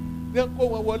ní kó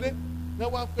wọn wọlé ní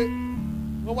wọ́n pé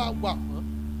wọ́n wá wà wọ́n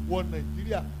wọ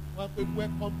Nàìjíríà wọ́n pé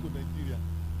welcome to Nigeria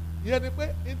ìyẹn ni pé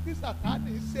etí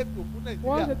Sàtánì ṣètò fún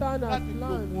Nàìjíríà láti lo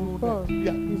oorun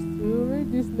Nàìjíríà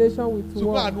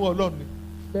ṣùgbọ́n àánú Ọlọ́run ni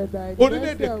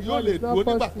orílẹ̀-èdè kì yóò lè dúró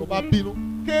nígbà tó bá bínú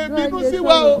ké bínú sí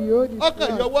wa o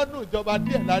ọkàn yọwọ́ nù ìjọba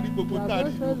díẹ̀ lárí gbogbo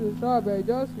táàrí ìlú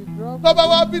tó bá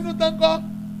wá bínú tán kọ́.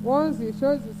 Once he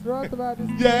shows his wrath over this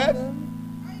yes.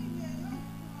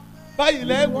 Báyìí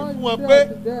lẹ́wù fún wọn pé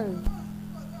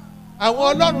àwọn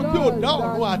Ọlọ́run tí ò dá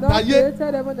ọ̀run àtayé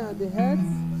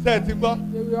ṣe ti gbọ́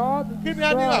kí ni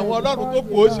á ní àwọn Ọlọ́run tó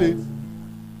kù ó ṣe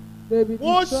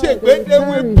wọ́n ṣègbè they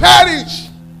will perish.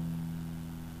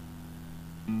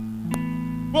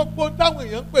 Gbogbo táwọn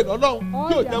èèyàn ń pè lọ́lọ́run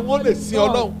tí ò jẹ́ wọ́n lè sin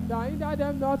Ọlọ́run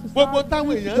gbogbo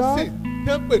táwọn èèyàn ń sìn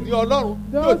tẹ́ ń pè ní Ọlọ́run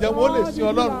tí ò jẹ́ wọ́n lè sin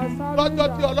Ọlọ́run lọ́jọ́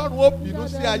tí Ọlọ́run ó bínú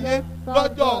sí ayé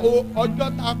ọjọ́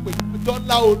tá a pè ọjọ́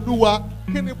ńlá Olúwa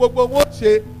kí ni gbogbo wọn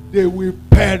ṣe they will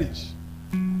perish.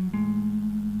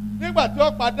 Nígbà tí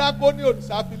wọ́n pa Dágónì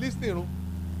òrìṣà Fílístì run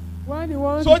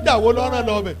sójà wo ló rán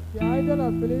lọ bẹ̀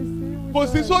kò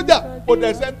sí sójà kò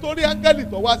dẹ̀ sẹ́ni tó rí áńgẹ́lì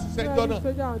tó wá ṣiṣẹ́ ìjọ náà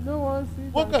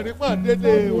wọ́n kàn rí pọ́n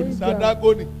dédé òrìṣà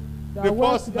Dágónì the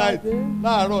first night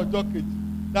láàárọ̀ ọjọ́ kejì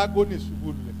Dágónì ṣubú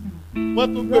lulẹ̀ wọ́n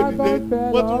tún gbé dìde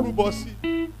wọ́n tún rúbọ sí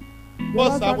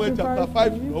First Samuel chapter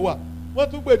 5 ló wà wọ́n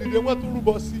tún gbé dìde wọ́n tún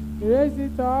rúbọ sí.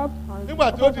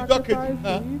 Nígbà tí ó di ọjọ́ kejì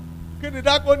kí ni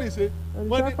dágọ́nì ṣe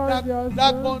wọ́n ní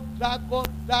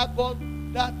dágọ́n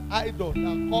that idol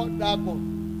that called dagon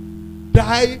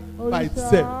die by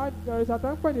itself. òrìṣà tó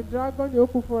ń pè ní dragon yóò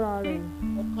kú fúnra rẹ̀.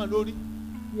 ọkàn lórí.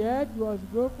 the head was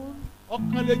broken.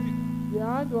 ọkàn léjì. the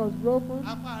hand was broken.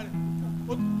 apá rẹ̀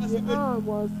ó tún kán sí méjì. the arm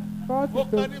was cut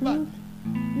into two.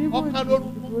 ọkàn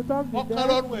lórúkú ọkàn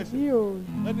lọ́rùn ẹ̀sìn.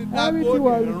 everything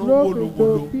was broken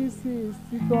to pieces.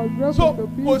 It was broken so, to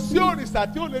pieces. kò sí òrìṣà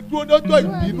tí ó lè dúró lọ́jọ́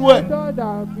ìbínú ẹ̀. God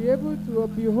that be able to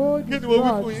behold his kí ni mo wí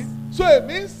fún works. yín. so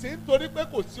èmi ń sìn torí pé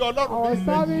kò sí ọlọ́run I was ní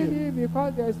serving ilẹ̀ yìí. him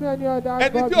because there is no any other God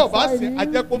ẹni tí ó bá beside sìn him.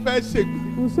 ajẹ́kó fẹ́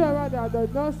ṣègbè. Whosoever that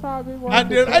does not serve him wants and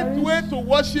to the right perish. way to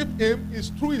worship him is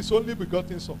through his only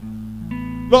begotten son.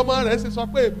 lọ́mọ rẹ̀ ṣe sọ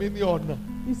pé èmi ni ọ̀nà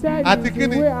He said àti it's the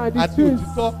kíni way and the àti truth.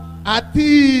 òtítọ́ àti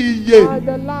ìyè And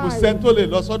the kò life. sẹ́ni tó lè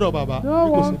lọ sọ́dọ̀ bàbá No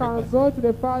bí kò sí one can nípa go to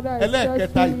the Father ẹlẹ́ẹ̀kẹta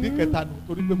except ìdí through kẹta him. nù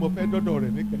torí pé mo fẹ́ dọ́dọ̀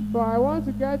rẹ̀ níkẹyìn. But I want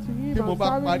to get to him Tí mo and bá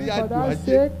serve parí him for àjò that ayé,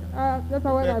 sake.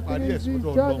 Therefore, when I fẹ́ parí finish ẹ̀sùn this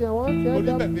lọ́dọ̀ journey, I want to torí end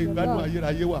up bẹ́ẹ̀ ni with the ìgbádùn Lord.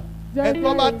 ayérayé wà. Just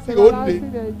ẹ̀tọ́ bá there ti is ó lè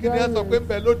everlasting kí ni ẹ sọ pé ń enjoyment.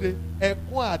 bẹ lóde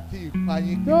ẹkún àti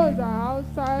ìpayín Those are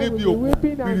outside with níbi the òkú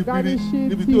weeping and biribiri garnishing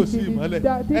níbi tí ò sí teeth in ìmọ́lẹ̀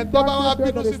the thick ẹ̀tọ́ bá wá darkness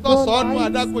bínú where sí there tó is sọ no ọ́nù light.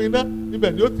 adágún iná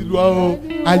níbẹ̀ ni ó ti lu Anyone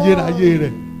ayérayé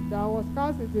rẹ̀. that was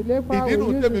cast into the fire Ìdí nù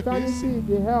will use tèmi fi ń eternity sìn. in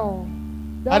the hell.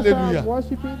 That's why Hallelujah. I'm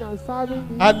worshiping and serving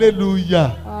him. hallelujah.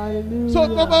 Hallelujah. so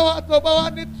tó bá wá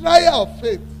ní trial of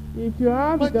faith If you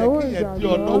have má the jẹ́ kí ones yẹn that di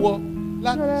ọ lọ́wọ́ God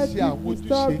láti don't let ṣe it àwọn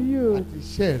disturb ojúṣe you àti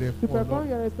iṣẹ́ rẹ to fún perform Ọlọ́run.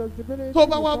 your responsibility. tó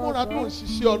bá wá before múra tó ń God.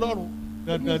 ṣiṣẹ́ Ọlọ́run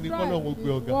dandan ni kọ́lọ́run ó gbé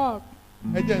ọ̀gá. Work.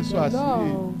 ẹ jẹ́ ń sọ The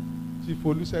àṣírí law. Chief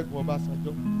Olúṣẹ́gun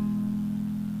Ọbásanjọ́.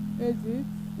 Is it?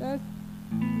 Let's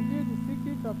reveal the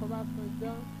secret of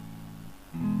Obasanjo.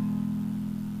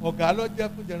 ọ̀gá ló jẹ́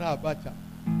fún General Abacha.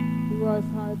 He was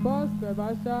high boss to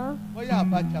Abacha. bóyá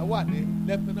Abacha wà ní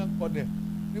lieutenant colonel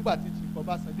nígbà tí Chief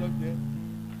Ọbásanjọ́ jẹ́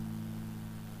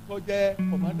tó jẹ́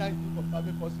commander in chief of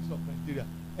army forces of Nigeria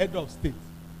head of state.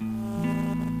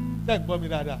 ṣé ń gbọ́ mi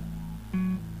dáadáa?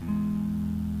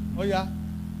 bóyá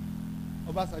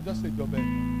Ọbásanjọ́ ṣèjọba ẹ̀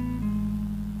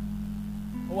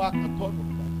ó wá kan tọ́nù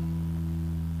kan.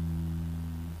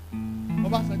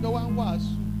 Ọbásanjọ́ wá ń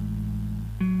wàásù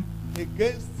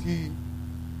against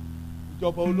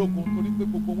ìjọba ológun torí pé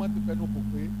gbogbo wọn ti fẹnu kò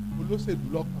pé olóṣèlú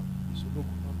lọ́kàn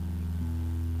ìṣológun náà.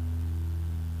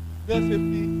 bí wọ́n ṣe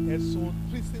fi ẹ̀sùn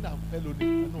treason and felony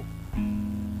kan náà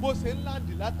bó ṣe ń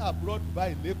láǹdì láti abroad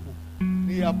báyìí lẹ́kọ̀ọ́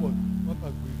ní airport wọ́n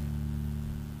kàn gbé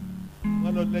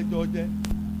wọ́n lọ lẹ́jọ́ jẹ́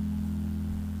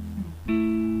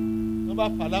wọ́n bá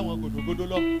fà láwọn gòdògòdò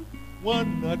lọ wọ́n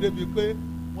nà á débi pé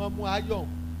wọ́n mú ayọ̀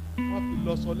wọ́n fi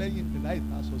lọ sọ lẹ́yìn ìdè láì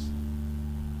ta aṣọ sí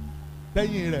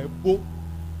lẹ́yìn rẹ̀ bó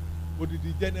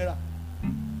odidi general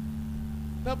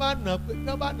tí wọ́n bá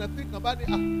nà tí kan bá ní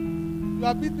you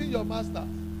are beating your master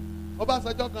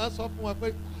Ọbásanjọ́ kan sọ fún wọn pé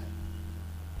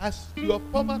as your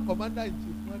former commander in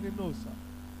chief wọ́n ní no sir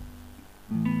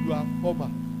you are former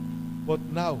but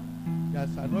now there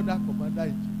is another commander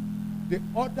in chief the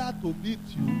order to beat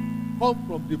you come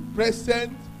from the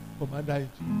present commander in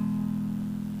chief.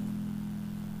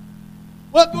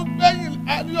 wọ́n tún gbẹ̀yìn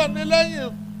ayọ̀ni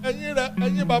lẹ́yìn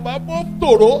ẹ̀yìn bàbá bó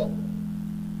tòró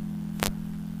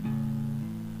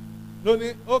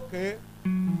lónìí okay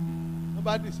wọ́n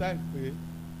bá decide pé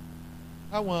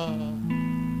káwọn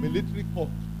military court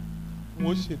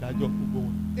wọ́n ṣèdájọ́ gbogbo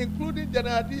wọn including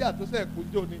general Diya tó sẹ̀ kú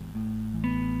jò ní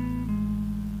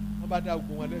wọ́n bá dá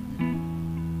gbogbo wọn lẹ́bi.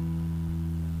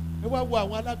 ẹ wá wo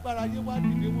àwọn alágbára ayé wá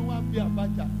dìde wọ́n wá bí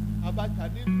Abacha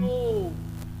nínú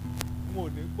wọn ò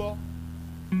ní gbọ́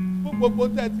fún gbogbo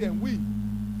tẹ́tí ẹ̀ ń wí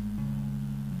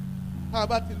tá a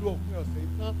bá ti lo òpin ọ̀sẹ̀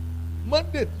tán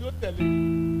Monday tí ó tẹ̀lé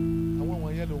àwọn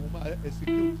wọ̀nyẹn lòun máa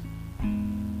execute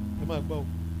ẹ máa gbọ́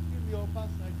kí ni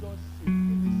Ọbásanjọ́ ṣe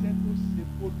kí ni iṣẹ́ tó ṣe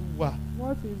fÓlúwa.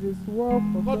 What is his work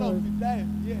for kọ́nà God fi dá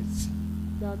ẹ̀mí ẹ̀ sí.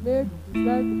 that made his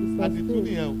life to be àdìtú sustained?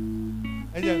 nìyẹn o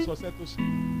ẹ̀yẹ ìsọ̀sẹ́ tó ṣe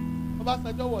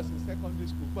Ọbásanjọ́ wọ̀ sí secondary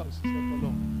school gbà òṣìṣẹ́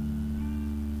kọ́lọ́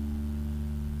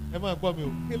ẹ máa gbọ́ mi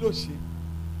o kí ló ṣe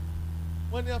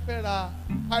wọ́n ní wọ́n fẹ́ ra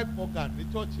pipe organ ní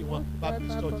chọ́ọ̀chì wọn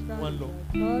Baptist church wọn lọ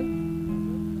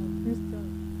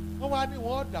wọ́n wá ní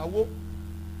wọ́n dáwó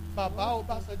bàbá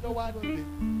Ọbásanjọ́ wá dìde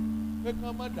pé kí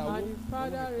wọ́n má dáwó And his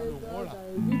father raised wọ́n us rà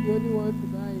and is he the only one to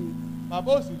buy it?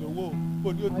 bàbá òsì lówó kò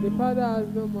ní And the òtún father has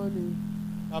no money.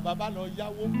 bàbá bá lọ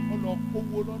yáwó ó lọ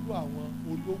kówó lọ́dọ̀ àwọn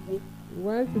olówó He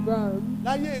went to bank,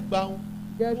 láyé ìgbà wọn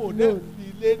get wọn ò dẹ́ loan. fi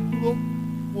ilé dúró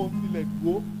wọn ò filẹ̀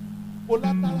dúró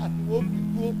kólátárà tí wọ́n fi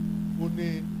dúró ò ní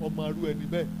ọmọ arú ẹni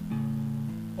bẹ́ẹ̀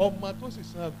ọmọ tó sì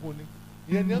san agun ni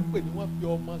ìyẹn ni wọ́n pè ní wọ́n fi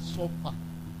ọmọ sọ́fà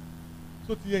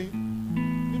tó ti yẹ yín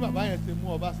ní bàbá yẹn ti mú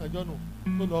Ọbásanjọ́ nù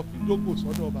tó lọ fi dógò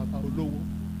sọ́dọ̀ bàbá olówó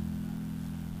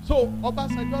so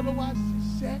Ọbásanjọ́ ló wá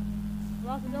ṣiṣẹ́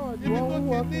ibi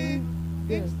tó ti ní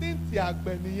instinct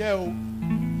àgbẹ̀ nìyẹn o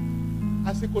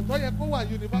àsìkò tó yẹ kó wà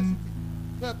yunifásitì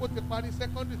tó yẹ kó ti parí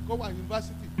secondary kó wà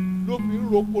yunifásitì ló fi ń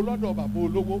roko lọ́dọ̀ bàbá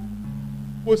olówó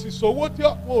kò sì sówó tí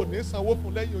wọn ò ní sanwó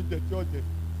fún lẹ́yìn oúnjẹ tí ó jẹ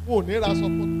wọn ò ní ra aṣọ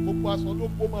fún gbogbo aṣọ ló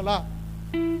ń bó mọ́ láà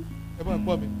ẹ máa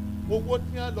gbọ́ mi owó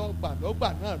tí wọ́n lọ gbà lọ́gbà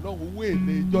náà lọ́wọ́ owó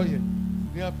èlé ìjọ yẹn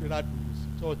ni wọ́n fi ra dùrù sí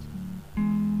chọ́ọ̀chì.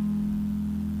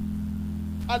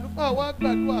 àlùfáà wa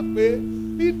gbàdúrà pé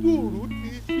bí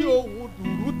ohùn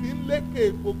dùrù ti ń lékè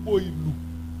gbogbo ìlú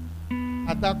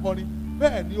àtàkọrin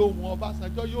bẹ́ẹ̀ ni ohùn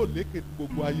Ọbásanjọ́ yóò lékè ní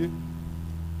gbogbo ayé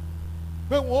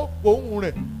pé wọn ó gbóhùn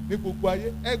rẹ̀ ní gbogbo ayé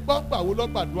ẹgbọ́n gbàwó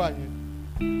lọ́gbàdúrà yẹn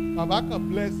bàbá kan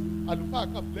bless àlùfáà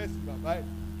kan bless bàbá ẹ̀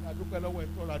adúpẹ́ lọ́wọ́ ẹ̀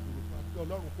tó ra dùrù fún àti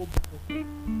Ọlọ́run kó bùkún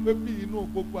pé bí inú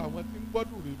gbogbo àwọn tí ń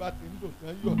gbọ́dùn rè bá ti ń dùn tí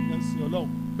wọ́n yọ̀ tí wọ́n sin Ọlọ́run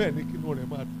bẹ́ẹ̀ ni kínú rẹ̀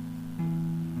máa dùn.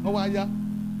 ọwọ́ ayá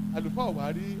àlùfáà wà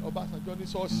rí Ọbásanjọ́ ní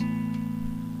ṣọ́ọ̀ṣì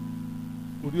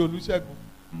orí Olúṣẹ́gun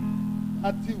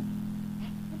Matthew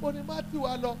níbo ni Matthew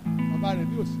wá lọ bàbá rẹ̀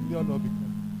ní òsínlẹ̀ ọlọ́bì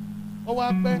kan wọ́n wá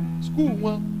pẹ́ skul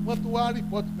wọ́n tún wá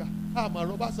rìpọ́tù ká àmọ́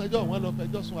Ọbásanjọ́ wọn lọ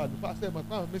fẹjọ́ sùn àlùfáà sẹ́mọ̀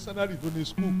pé àwọn mísánárì tó ní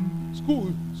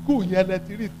skul yẹn lẹ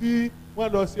ti rí tí wọ́n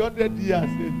lọ sí 100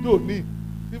 years èdò ní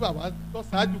tí bàbá tó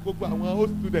ṣáájú gbogbo àwọn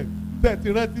old student tẹ̀ ti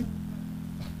rántí.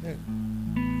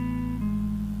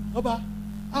 ọba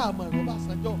àmọ́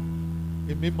Ọbásanjọ́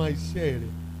èmi mọ iṣẹ́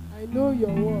rẹ̀. I know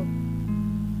your work.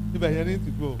 ibẹ̀ yẹn ní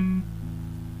tìgbò.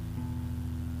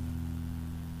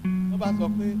 wọ́n bá sọ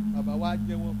pé bàbá wa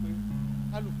jẹ́ wọ́n pé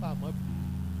kálùfáà mọ́ bí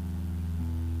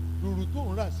dùrù tó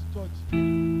ń rà sí chọ́ọ̀chì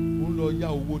ó ń lọ yá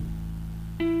owó ni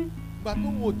ìgbà tó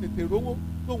ń wo tètè rówó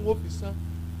tó ń wo fi san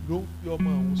ló ń fi ọmọ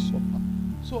àwọn sọ̀fà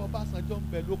sọ Ọbásanjọ́ ń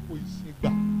bẹ lóko ìsìn gbà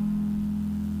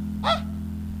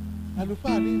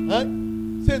àlùfáà ní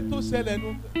ṣé n tó ṣẹlẹ̀ nu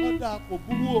ọ̀dà kò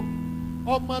burú o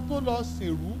ọmọ tó lọ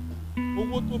sìnrú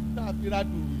owó tó tá a fi ra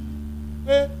dùrù yìí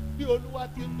pé bí Olúwa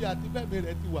ti ń bí àti fẹ́mi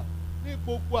rẹ̀ ti wà ní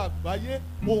gbogbo àgbáyé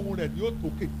ohun rẹ̀ ni ó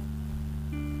tókè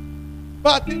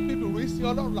bá a ti ń fi dùrù ìsìn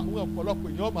Ọlọ́run làwọn ọ̀pọ̀lọpọ̀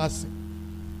èèyàn máa sìn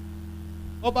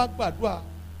wọ́n bá gbàdúrà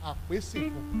àpèsè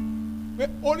fún pé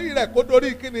orí rẹ̀ kó dorí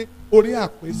kíni orí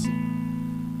àpèsè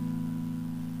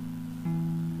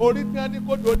orí tí wọ́n ní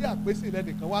kó dorí àpèsè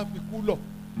lẹ́nìkan wá fi kú lọ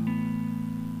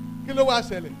kí ló wá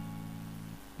ṣẹlẹ̀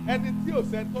ẹni tí ò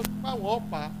sẹ́ni tó fáwọn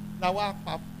ọ̀pá làwọn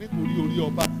apá nítorí orí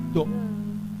Ọbásanjọ́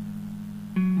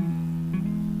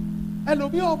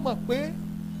ẹlòmíràn mọ̀ pé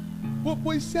gbogbo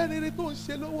iṣẹ́ rere tó ń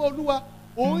ṣe lọ́wọ́ Olúwa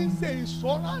òun ṣe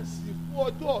ìṣọ́ránsì fún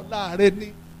ọjọ́ ọ̀la rẹ ni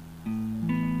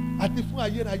àti fún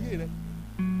ayérayé rẹ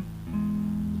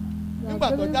nígbà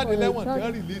tó jáde lẹ́wọ̀n tí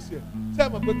wọ́n rìlíìsì ẹ̀ ṣe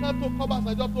mọ̀ pé ká tó kọ́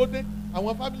Ọbásanjọ́ tó dé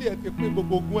àwọn fámìlì ẹ̀ ti pín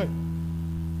gbogbo ogún ẹ̀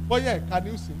bọ́yá ẹ̀ka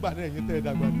níwùsì ńgbà náà ẹ̀yìn tẹ́ ẹ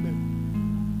dàgbà nílẹ̀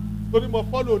torí mo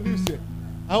fọ́lọ̀ níwùsì ẹ̀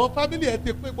àwọn fámìlì ẹ̀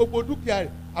ti pín gbogbo dúkìá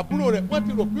rẹ̀ àbúrò rẹ̀ wọ́n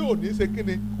ti rò pé òní ṣe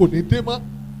kíni kò ní dé mọ́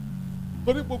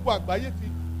torí gbogbo àgbáyé ti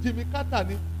Jimmy Carter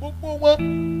ni gbogbo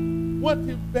wọ́n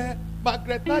ti bẹ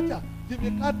Margaret Thatcher Jimmy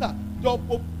Carter John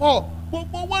Paul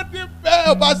gbogbo wọ́n ti bẹ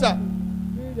Ọbaṣà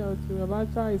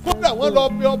kódà wọ́n lọ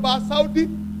bẹ ọba Saudi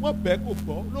wọ́n bẹ̀ kò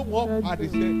gbọ́ ló wọ́n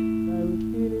pàdésẹ́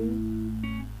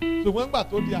ṣùgbọ́n gbà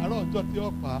tó di àárọ̀ ọjọ́ tí ó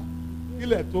pa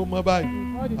kílẹ̀ tó mọ́ báyìí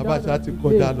Abacha ti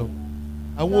kọjá lọ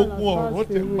àwọn ogun ọ̀run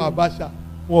ti pa Abacha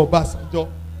fún Ọbásanjọ́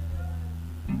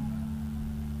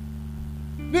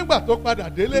nígbà tó padà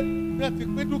délé ní ti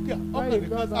pín dúkìá ọkàn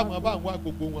nìkan sáwọn bá ń wá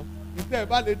gbogbo wọn ìtẹ́ ẹ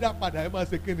bá lè dá padà ẹ máa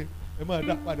ṣe kíni ẹ máa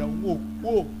dá padà wò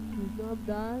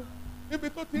níbi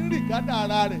tó ti ń rìn gádà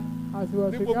ara rẹ̀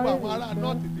ní gbogbo àwọn ará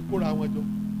nọ́ọ̀tì ti kóra wọn jọ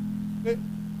pé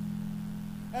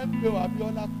MKO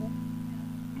Abíọ́lá kú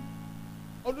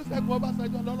Olúṣẹ́gun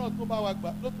Ọbásanjọ́ lọ́nà tó bá wa gbà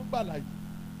ló tún gbà láyé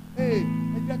ẹ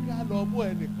jẹ́ kí a lọ mú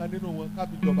ẹnìkan nínú wọn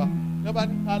kábí jọba yọba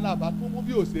ní kálábà tó mú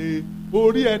bí òsè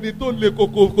orí ẹni tó le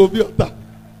kokoko bí ọ̀tá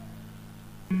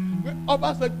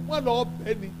Ọbásanjọ́ wọn lọ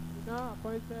bẹ́ẹ̀ ni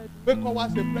pé kọ́ wá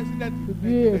ṣe president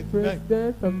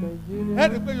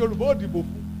ẹni pé Yorùbá ò dìbò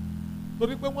fún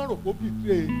torí pé wọ́n rò kó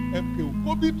bìtìrè MKO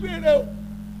kó bìtìrè rẹ o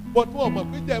bọ́ tí wọ́n mọ̀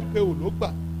pé jẹ́ MKO ló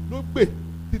gbè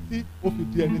títí ó fi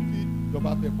di ẹni tí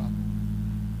ìjọba fẹ́ pa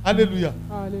hallelujah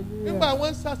nígbà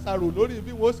wọ́n ń ṣàṣàrò lórí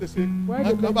bí wọ́n ṣe ṣe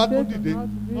wọ́n bá tún dìde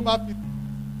wọ́n bá fi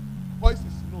voice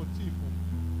sínú tíì fún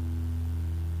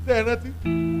ṣe é rántí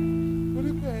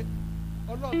torí pé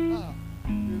Ọlọ́run náà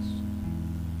Jésù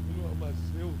nínú ọmọ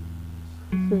ṣe ò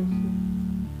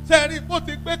ṣe rí bó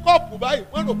ti gbé kọ́ọ̀pù báyìí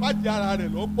wọ́n rò bá di ara rẹ̀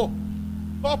lọ́pọ̀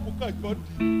kọ́ọ̀pù kan jọ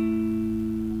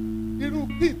di irú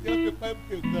kí tí wọ́n fi pa MK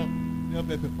gan ni wọ́n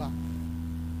fẹ́ fi pa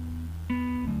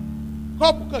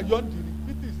kọ́ọ̀pù kan yọ̀ ń dìrí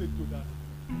bí tí ì ṣe jò dànù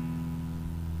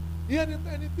ìyẹn ni pé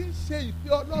ẹni tí ń ṣe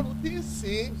ìfẹ́ Ọlọ́run tí ń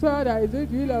sìn. So that is the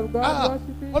will of God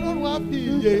worshiping. Ọlọ́run á fi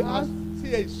ìyè àti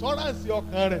ìṣọ́ránsì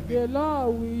ọkàn rẹ̀. The Lord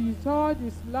will restore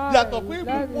his life. Yàtọ̀ fún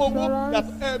ìbùkún owó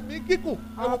yàtọ̀ ẹ̀mí gígùn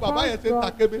ẹ̀wọ̀n bàbá yẹn ṣe ń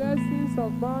takébé.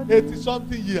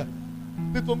 80-something years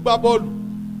títún gbá bọ́ọ̀lù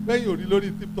lẹ́yìn òrí lórí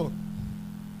TikTok.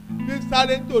 Ní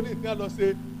sáré ń tòní ìpín lọ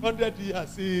ṣe 100 years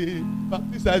sí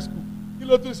Baptist High School. Kí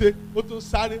ló tún ṣe? Ó tún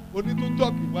sáré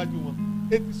onítúnjọ́ọ̀kì iwájú wọn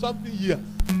 80-something years.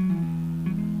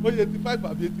 Bóyá 85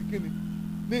 àbí 80 kíni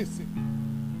ní ìsìn.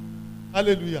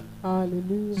 Hallelujah.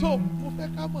 Hallelujah. So mo fẹ́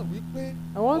ká mọ̀ wípé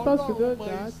I want us to know Ọlọ́run mọ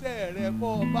that iṣẹ́ rẹ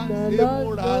bọ́ ọba the ṣe Lord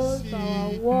múra knows sí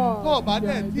our i. work. Tó ọba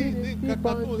dẹ̀ tí ì ní nǹkan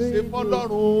kan tó ṣe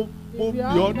fọ́lọ́run mo bì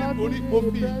ọ́ nítorí mo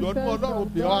fi ìyọ́nú Ọlọ́run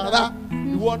bì ọ́ ara.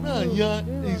 Ìwọ náà yan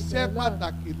iṣẹ́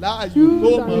pàtàkì láàyò tó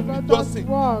mọ̀ fi jọ́sìn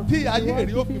tí ayé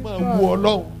rí ó fi máa wu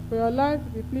Ọlọ́run. For your life to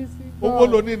be pleasing God. Owó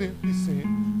lo ní ni fi sìn.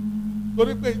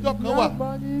 Torí pé ìjọ kan wà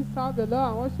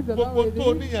gbogbo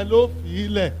tó níyẹn ló fi í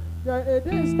lẹ̀. A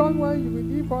day is come when you will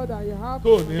give all that you have.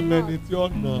 Tó ní mẹ́ni tí ó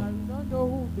nà. You don't know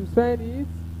who to spend it.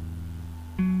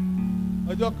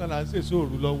 Ọjọ́ kan là ń ṣèṣe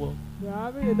òru lọ́wọ́. You are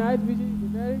having a night vigil in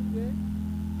the very day.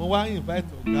 Mo wá invite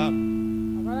ọ̀gá mi.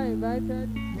 Àbálá invited.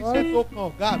 Iṣẹ́ tó kan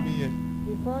ọ̀gá mi yẹn.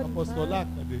 Apọ̀sọ̀lá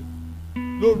Àkàndé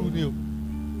lóru ni o.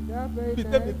 Bí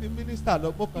tèmi ti mínísítà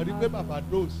lọ mo kàn rí pé bàbá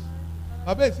dose.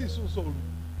 Bàbá yìí sì sùn sọ̀rọ̀.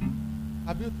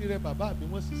 Àbí ó ti rẹ bàbá mi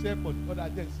wọ́n ṣiṣẹ́ pọ̀ ní kọ́dà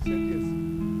jẹ́ ṣiṣẹ́ díẹ̀ sí.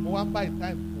 Mo wá ń buy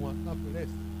time fún wọn kan fi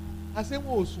rest. Àṣé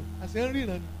wọn ò sùn, àṣé ń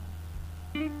ríran ni.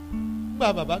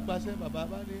 Nígbà bàbá gbaṣẹ́ bàbá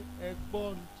bá ní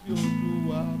ẹgbọ́n tí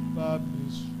Olúwa bá mi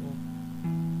sọ.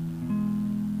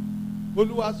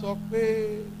 Olúwa sọ pé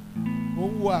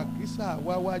òun wo àkísà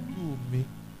wáwájú mi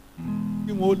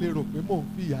kí wọn ó lè rò pé mò ń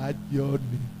fìyà jẹ ọ́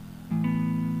ni.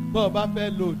 Bọ́ọ̀ bá fẹ́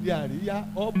lò di àríyá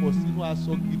ọ̀ bọ̀ sínú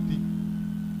aṣọ gidi.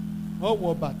 Ọ̀ wọ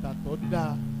bàtà tó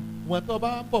dáa. Wọ́n tó bá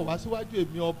ń bọ̀ wá síwájú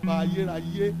èmi ọba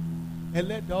ayérayé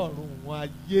ẹlẹ́dàá ọ̀run wọn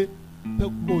ayé tó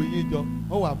kó yín jọ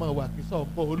ọ wà máa wà kí sọ̀ ń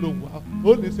bọ̀ olóhùn wa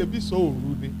ó ní ṣe bí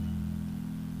sòòrù ni.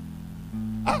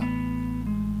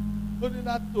 Ó ní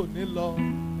látòní lọ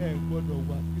ẹ gbọ́dọ̀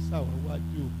wà kí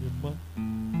sàwáwájú mi mọ́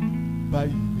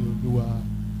báyìí ni Olúwa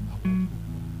àwọn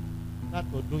òkú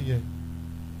látọdún yẹn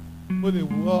mo lè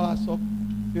wọ aṣọ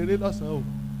kéré lọ́sàn-án o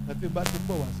àti bá ti ń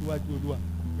bọ̀ wá síwájú Olúwa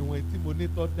ìwọ̀n tí mo ní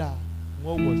tọ́ dáa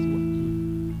wọ́n wọ̀ síwájú rẹ̀.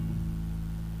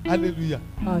 Hallelujah.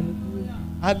 Hallelujah.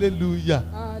 Hallelujah.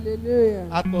 Hallelujah.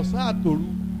 Àtọ̀sán àtòru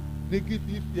ní kí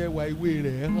fi ẹwà ìwé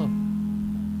rẹ̀ hàn.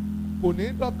 Kò ní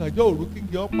dọ̀kànjọ́ òru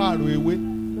kíkì ọ́ pààrọ̀ ewé.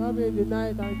 Not in the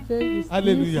night and change his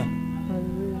Hallelujah.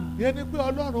 Hallelujah. Yẹn ni pé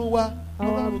Ọlọ́run wa Our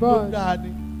Ọlọ́run tó God dáa ni.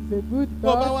 is a good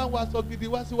Tó bá God. wá ń wá aṣọ gidi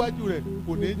wá síwájú rẹ̀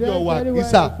kò ní He jẹ́ ọwọ́ dressed very well.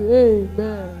 àkísà.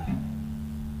 Amen.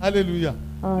 Hallelujah.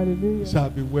 Hallelujah. It shall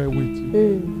be well with you.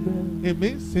 Amen. Èmi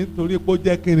ń sìn torí pé ó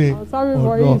jẹ́ kíni I'm sorry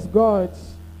for his God.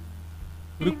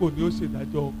 torí pé òní ó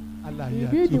ṣèdájọ́ alààyè He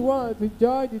be àti the one to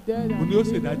judge the dead and òní ó the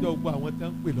ṣèdájọ́ living. gbogbo àwọn tí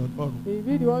wọ́n ń pè lọ́lọ́run. He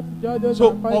be the one to judge those So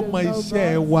that call ọmọ themselves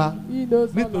iṣẹ́ gods. wa He knows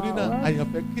all nítorí our náà works.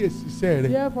 àyànfẹ́ kíyèsí iṣẹ́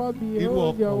rẹ̀ Therefore irú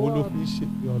behold ọkàn your wo ló work. fi ń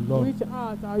ṣèpè Ọlọ́run. Which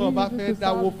heart are Tó o you bá using fẹ́ to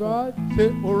dáwó serve fún God? ṣé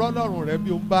o rọ́lọ́run rẹ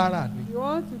bí o ń bára ni. You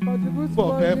want to contribute to Bọ̀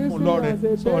God fẹ́ using fún lọ́rẹ, as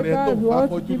a sọ̀rẹ́ beggar. tó If you fa want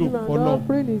to fojú give lò him an fọlọ́.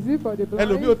 offering, is it for the blind?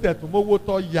 Ẹlòmíì ò tẹ̀tún mówó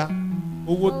tó ya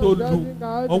owó tó lu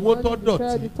owó tó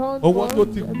dọ̀tí owó tó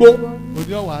ti gbó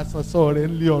òní ọ̀wà àsánsọ́ rẹ̀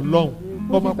ń lé Ọlọ́run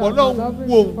ọmọpọ̀ Ọlọ́run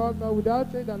wò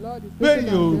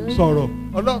bẹ́ẹ̀ ò sọ̀rọ̀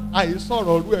Ọlọ́run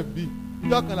àìsọ̀rọ̀ ọ̀rú ẹ̀ bí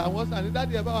ìjọ kan làwọn sàn ní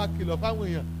dádì ẹ bá wa kìlọ̀ fáwọn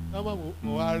èèyàn náà mọ̀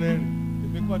mọ̀ wá rẹ́rìn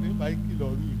èmi kọ́ ní bá yín kìlọ̀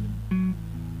ọ̀rú yẹn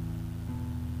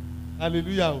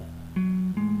hallelujah o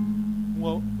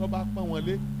wọn tó bá pọ́n wọn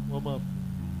lé wọn máa fún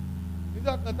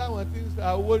níjọ́ kan táwọn ti ń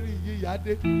sa owó rí yíyá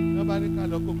dé wọ́n bá ní ká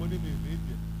lọ kó mo ní mi ìní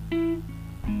ìjẹ́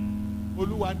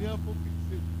Olúwa ní ẹ̀fọ́ kìí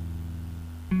ṣe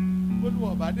Olúwa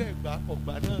ọ̀bá dẹ̀ gbà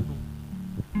ọ̀gbà náà nù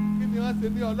kí ni wọ́n ṣe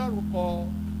ní Ọlọ́run kọ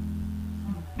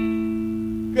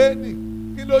Kéènì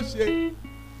kí ló ṣe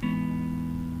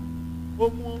ó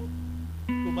mú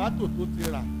tòmátò tó ti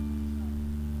rà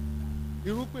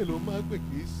irúgbìn ló máa ń pè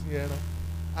kì í sin ẹran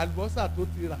àlùbọ́sà tó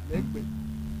ti rà lẹ́gbẹ̀ẹ́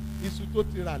iṣu tó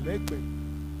ti rà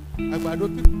lẹ́gbẹ̀ẹ́ àgbàdo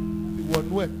tí ti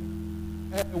wọnú ẹ̀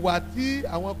ẹ̀wà tí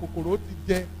àwọn kòkòrò ti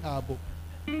jẹ ààbọ̀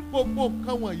gbogbo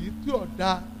nǹkan wọ̀nyí tí ọ̀dà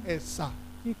ẹ̀sà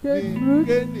ní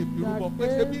Kéènì fi rúbọ pé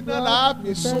ṣe bí náà là á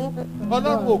fi sún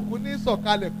Ọlọ́run òkú ní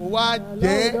sọ̀kalẹ̀ kó wá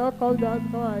jẹ́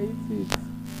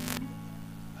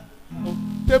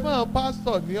ṣé máa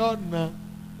pásítọ̀ ní ọ̀nà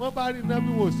wọ́n bá rí iná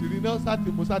bí wọ́n ò sì rí iná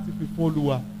sáti fi fún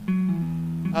Olúwa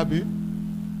àbí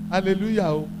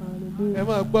hallelujah o ẹ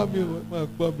máa gbọ́ mi o ẹ máa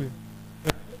gbọ́ mi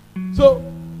so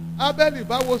Ábẹ́lì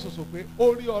bá wò sòsò pé ó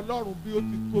rí Ọlọ́run bí ó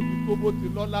ti tóbi tó bó ti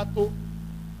lọ́lá tó.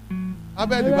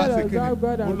 Ábẹ́lì bá ṣe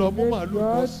kéde mo lọ mú màálù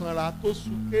tó sanra tó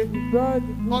súnké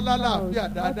kọ́lá láàfíà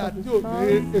dáadáa tí ò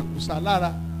ní èkùsà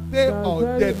lára tí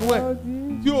ọ̀jẹ̀nú ẹ̀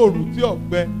tí òòrùn tí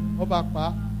ọ̀gbẹ ọba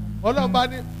pa. Ọlọ́run bá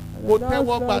ní mo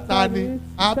tẹ́wọ́ gbàtà ni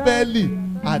Ábẹ́lì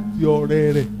àti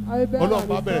ọ̀rẹ́ rẹ̀. Ọlọ́run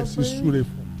bá bẹ̀rẹ̀ sí súre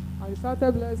fún.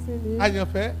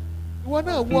 Àyànfẹ́ ìwọ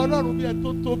náà wo Ọlọ́run bí ẹ tó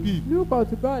tóbi. Look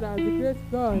unto God as the great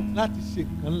God. Láti ṣe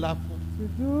nǹkan ńlá fún. To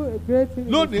do a great thing.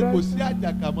 Lónìí kò sí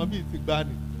àjàgàmọ́ bíi ti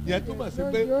gbani. Ìyẹn túmọ̀ sí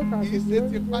pé kì í ṣe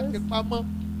tipátipá mọ́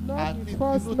àti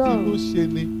tinútinú ṣe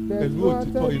ni pẹ̀lú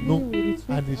òtítọ́ inú,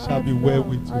 and it shall be well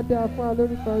with you. Ẹ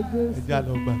jẹ́ á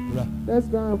lọ gbàdúrà. Let's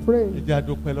go and pray. Ẹ jẹ́ á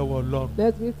dúpẹ́ lọ́wọ́ Ọlọ́run.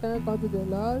 Let's give thanks unto the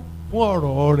Lord. Fún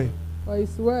ọ̀rọ̀ rẹ̀. For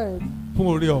his word. Fún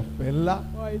oore ọ̀fẹ́ ńlá.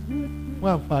 For his good. Fún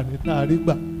àǹfààní tá a rí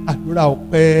gbà. Àdúrà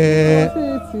ọpẹ́.